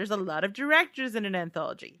Rachel, there's a lot of directors in an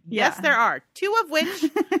anthology. Yeah. Yes, there are, two of which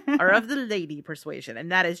are of the lady persuasion,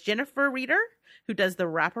 and that is Jennifer Reeder, who does the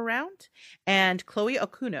wraparound, and Chloe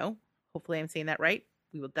Okuno, hopefully I'm saying that right,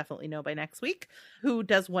 we will definitely know by next week, who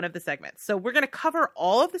does one of the segments. So we're going to cover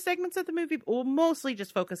all of the segments of the movie, but we'll mostly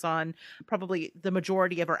just focus on probably the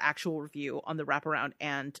majority of our actual review on the wraparound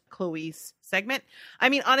and Chloe's segment. I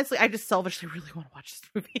mean, honestly, I just selfishly really want to watch this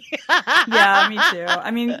movie. Yeah, me too.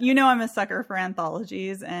 I mean, I'm a sucker for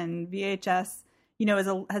anthologies, and VHS,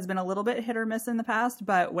 has been a little bit hit or miss in the past,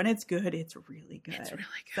 but when it's good, it's really good. It's really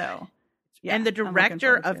good. So, yeah, and the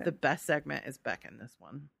director of the best segment is Beck in this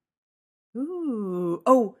one. Ooh.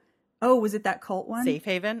 Oh, was it that cult one? Safe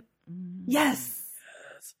Haven? Yes.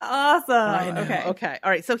 Awesome. I know. Okay. All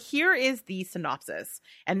right. So here is the synopsis.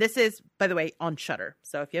 And this is, by the way, on Shudder.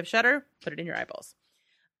 So if you have Shudder, put it in your eyeballs.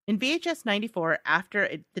 In VHS 94, after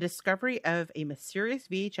the discovery of a mysterious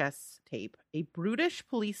VHS tape, a brutish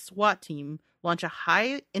police SWAT team launch a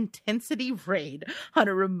high-intensity raid on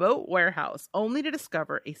a remote warehouse, only to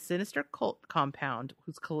discover a sinister cult compound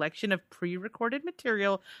whose collection of pre-recorded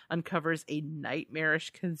material uncovers a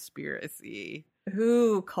nightmarish conspiracy.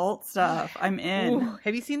 Ooh, cult stuff. I'm in. Ooh,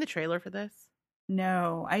 have you seen the trailer for this?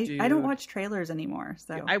 No, I don't watch trailers anymore.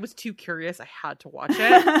 So I was too curious. I had to watch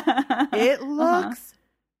it. It looks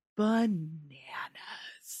bananas.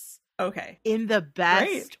 Okay. In the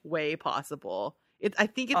best way possible. I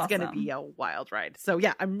think it's going to Awesome. be a wild ride. So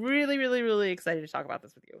yeah, I'm really, really, really excited to talk about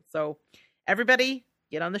this with you. So everybody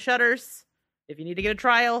get on the shutters. If you need to get a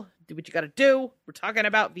trial, do what you got to do. We're talking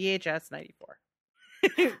about VHS 94.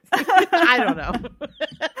 I don't know.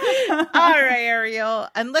 All right, Ariel.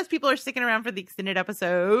 Unless people are sticking around for the extended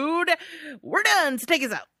episode, we're done. So take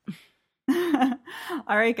us out.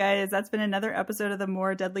 All right, guys, that's been another episode of the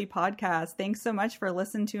More Deadly podcast. Thanks so much for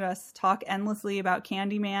listening to us talk endlessly about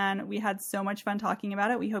Candyman. We had so much fun talking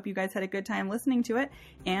about it. We hope you guys had a good time listening to it,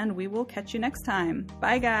 and we will catch you next time.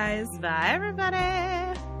 Bye, guys. Bye, everybody.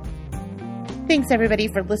 Thanks, everybody,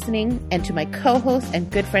 for listening, and to my co-host and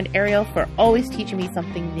good friend Ariel for always teaching me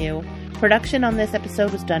something new. Production on this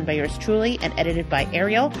episode was done by yours truly and edited by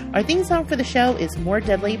Ariel. Our theme song for the show is More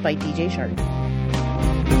Deadly by DJ Shark.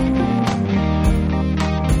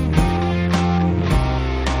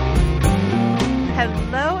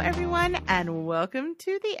 And welcome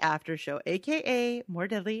to the after show, aka More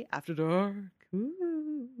Deadly After Dark.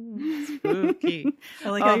 Ooh, spooky. I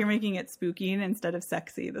like how you're making it spooky instead of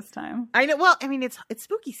sexy this time. I know. Well, I mean, it's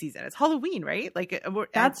spooky season. It's Halloween, right? Like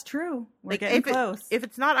that's true. We're getting close. If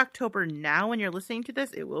it's not October now when you're listening to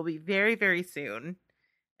this, it will be very, very soon.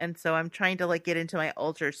 And so I'm trying to like get into my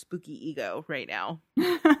ultra spooky ego right now.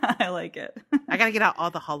 I like it. I gotta get out all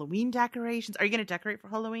the Halloween decorations. Are you gonna decorate for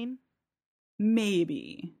Halloween?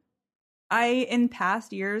 Maybe. I, in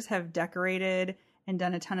past years, have decorated and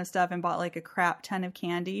done a ton of stuff and bought like a crap ton of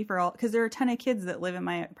candy for all, because there are a ton of kids that live in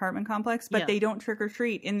my apartment complex, but they don't trick or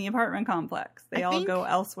treat in the apartment complex. They all go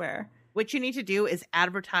elsewhere. What you need to do is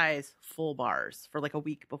advertise full bars for like a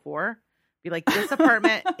week before. Be like, this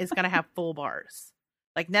apartment is going to have full bars.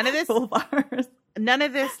 Like none of this full bars. None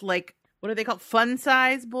of this, like, what are they called? Fun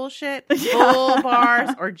size bullshit. Full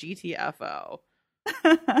bars or GTFO.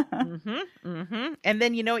 And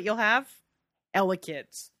then you know what you'll have? Hella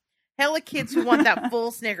kids who want that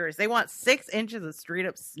full Snickers. They want 6 inches of straight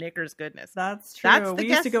up Snickers goodness. That's true. We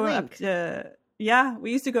used to go up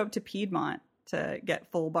to Piedmont to get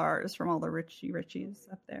full bars from all the Richies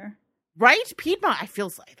up there. Right? Piedmont, I feel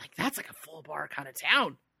like that's like a full bar kind of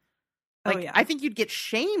town. Like, I think you'd get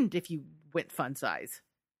shamed if you went fun size.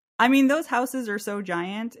 I mean, those houses are so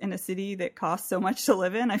giant in a city that costs so much to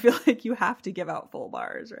live in. I feel like you have to give out full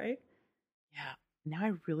bars, right? Yeah. Now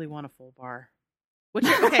I really want a full bar.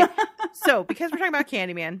 Okay. So because we're talking about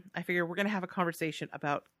Candyman, I figure we're going to have a conversation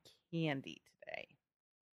about candy today.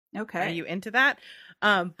 Okay. Are you into that?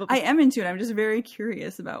 But I am into it. I'm just very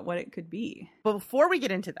curious about what it could be. But before we get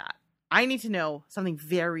into that, I need to know something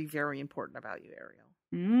very, very important about you,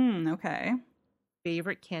 Ariel. Okay.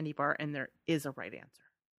 Favorite candy bar, and there is a right answer.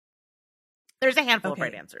 There's a handful of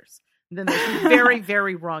right answers. And then there's very,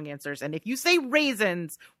 very wrong answers. And if you say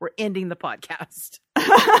raisins, we're ending the podcast.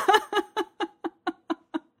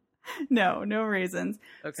 No raisins.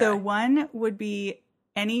 Okay. So one would be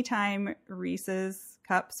anytime Reese's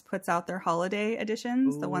Cups puts out their holiday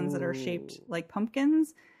editions, the ones that are shaped like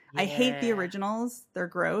pumpkins. Yeah. I hate the originals. They're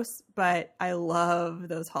gross, but I love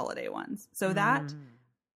those holiday ones. So that,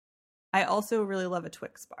 I also really love a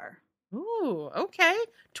Twix bar. Ooh, okay.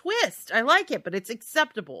 Twist. I like it, but it's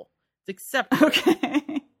acceptable. It's acceptable.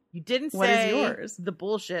 Okay. You didn't say what is yours? The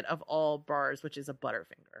bullshit of all bars, which is a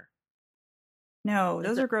Butterfinger. No,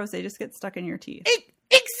 those are gross. They just get stuck in your teeth.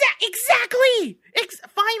 Exactly.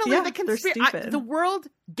 Finally, the the world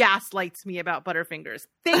gaslights me about Butterfingers.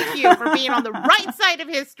 Thank you for being on the right side of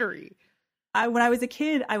history. When I was a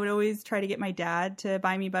kid, I would always try to get my dad to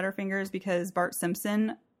buy me Butterfingers because Bart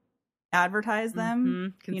Simpson advertised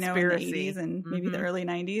them, in the 80s and maybe the early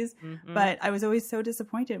 90s. But I was always so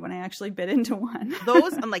disappointed when I actually bit into one.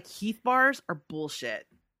 Those, unlike Heath bars, are bullshit.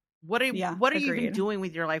 What are you even doing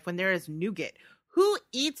with your life when there is nougat? Who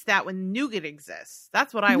eats that when nougat exists?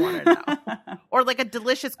 That's what I want to know. Or like a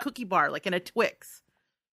delicious cookie bar, like in a Twix.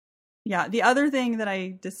 Yeah. The other thing that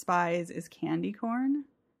I despise is candy corn.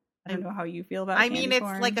 I don't know how you feel about candy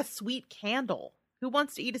corn. It's like a sweet candle. Who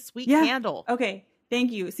wants to eat a sweet candle? Okay.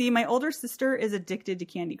 Thank you. See, my older sister is addicted to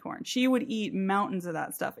candy corn. She would eat mountains of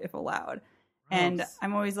that stuff if allowed. Gross. And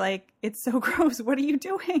I'm always like, it's so gross. What are you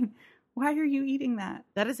doing? Why are you eating that?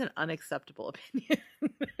 That is an unacceptable opinion.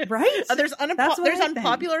 There's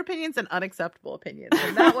unpopular opinions and unacceptable opinions.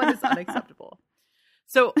 And that one is unacceptable.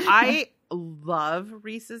 So I love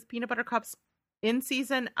Reese's peanut butter cups in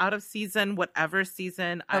season, out of season, whatever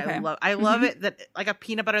season. Okay. I love it that like a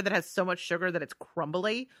peanut butter that has so much sugar that it's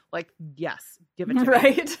crumbly. Like, yes, give it to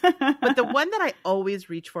me. But the one that I always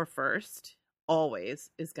reach for first, always,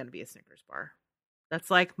 is going to be a Snickers bar. That's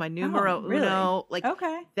like my numero uno. Like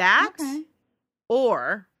that. Okay.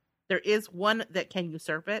 Or there is one that can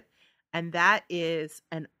usurp it, and that is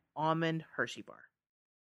an almond Hershey bar.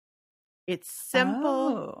 It's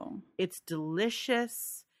simple. It's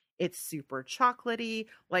delicious. It's super chocolatey.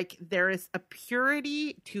 Like there is a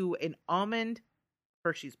purity to an almond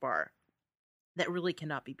Hershey's bar that really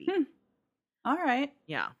cannot be beat. All right.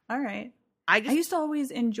 Yeah. All right. I used to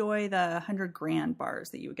always enjoy the 100-gram bars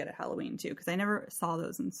that you would get at Halloween too, because I never saw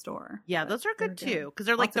those in store. Yeah, those are good too, because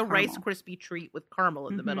they're like the Rice Krispie treat with caramel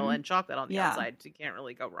in the middle and chocolate on the outside. So you can't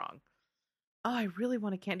really go wrong. Oh, I really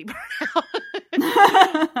want a candy bar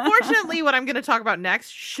now. Fortunately, what I'm going to talk about next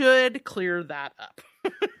should clear that up.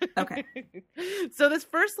 Okay. So this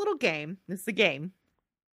first little game,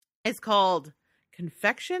 is called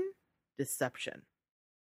Confection Deception.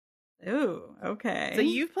 Ooh, okay. So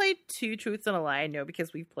you've played 2 Truths and a Lie, I know,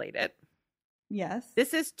 because we've played it. Yes.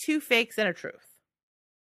 This is 2 fakes and a truth.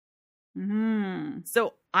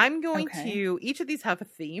 So I'm going to, each of these have a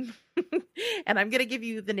theme, and I'm going to give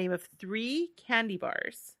you the name of 3 candy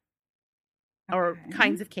bars or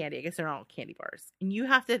kinds of candy. I guess they're not all candy bars. And you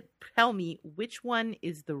have to tell me which one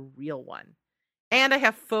is the real one. And I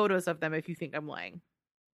have photos of them if you think I'm lying.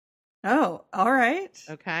 Oh, all right.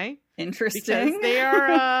 Okay. Interesting. Because they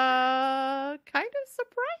are kind of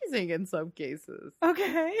surprising in some cases.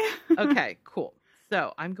 Okay. Okay, cool.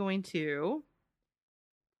 So I'm going to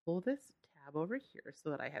pull this tab over here so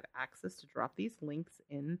that I have access to drop these links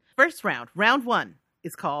in. First round. Round 1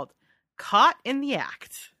 is called Caught in the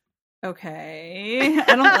Act. Okay.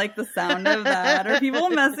 I don't like the sound of that. Are people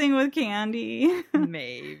messing with candy?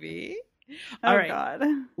 Maybe. All right. God.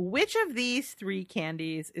 Which of these 3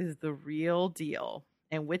 candies is the real deal?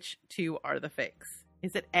 And which 2 are the fakes?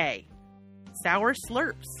 Is it A, sour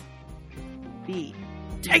slurps? B,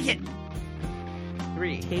 take it.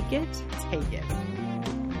 3, Take it? take it.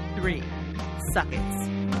 3, suck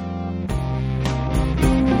it.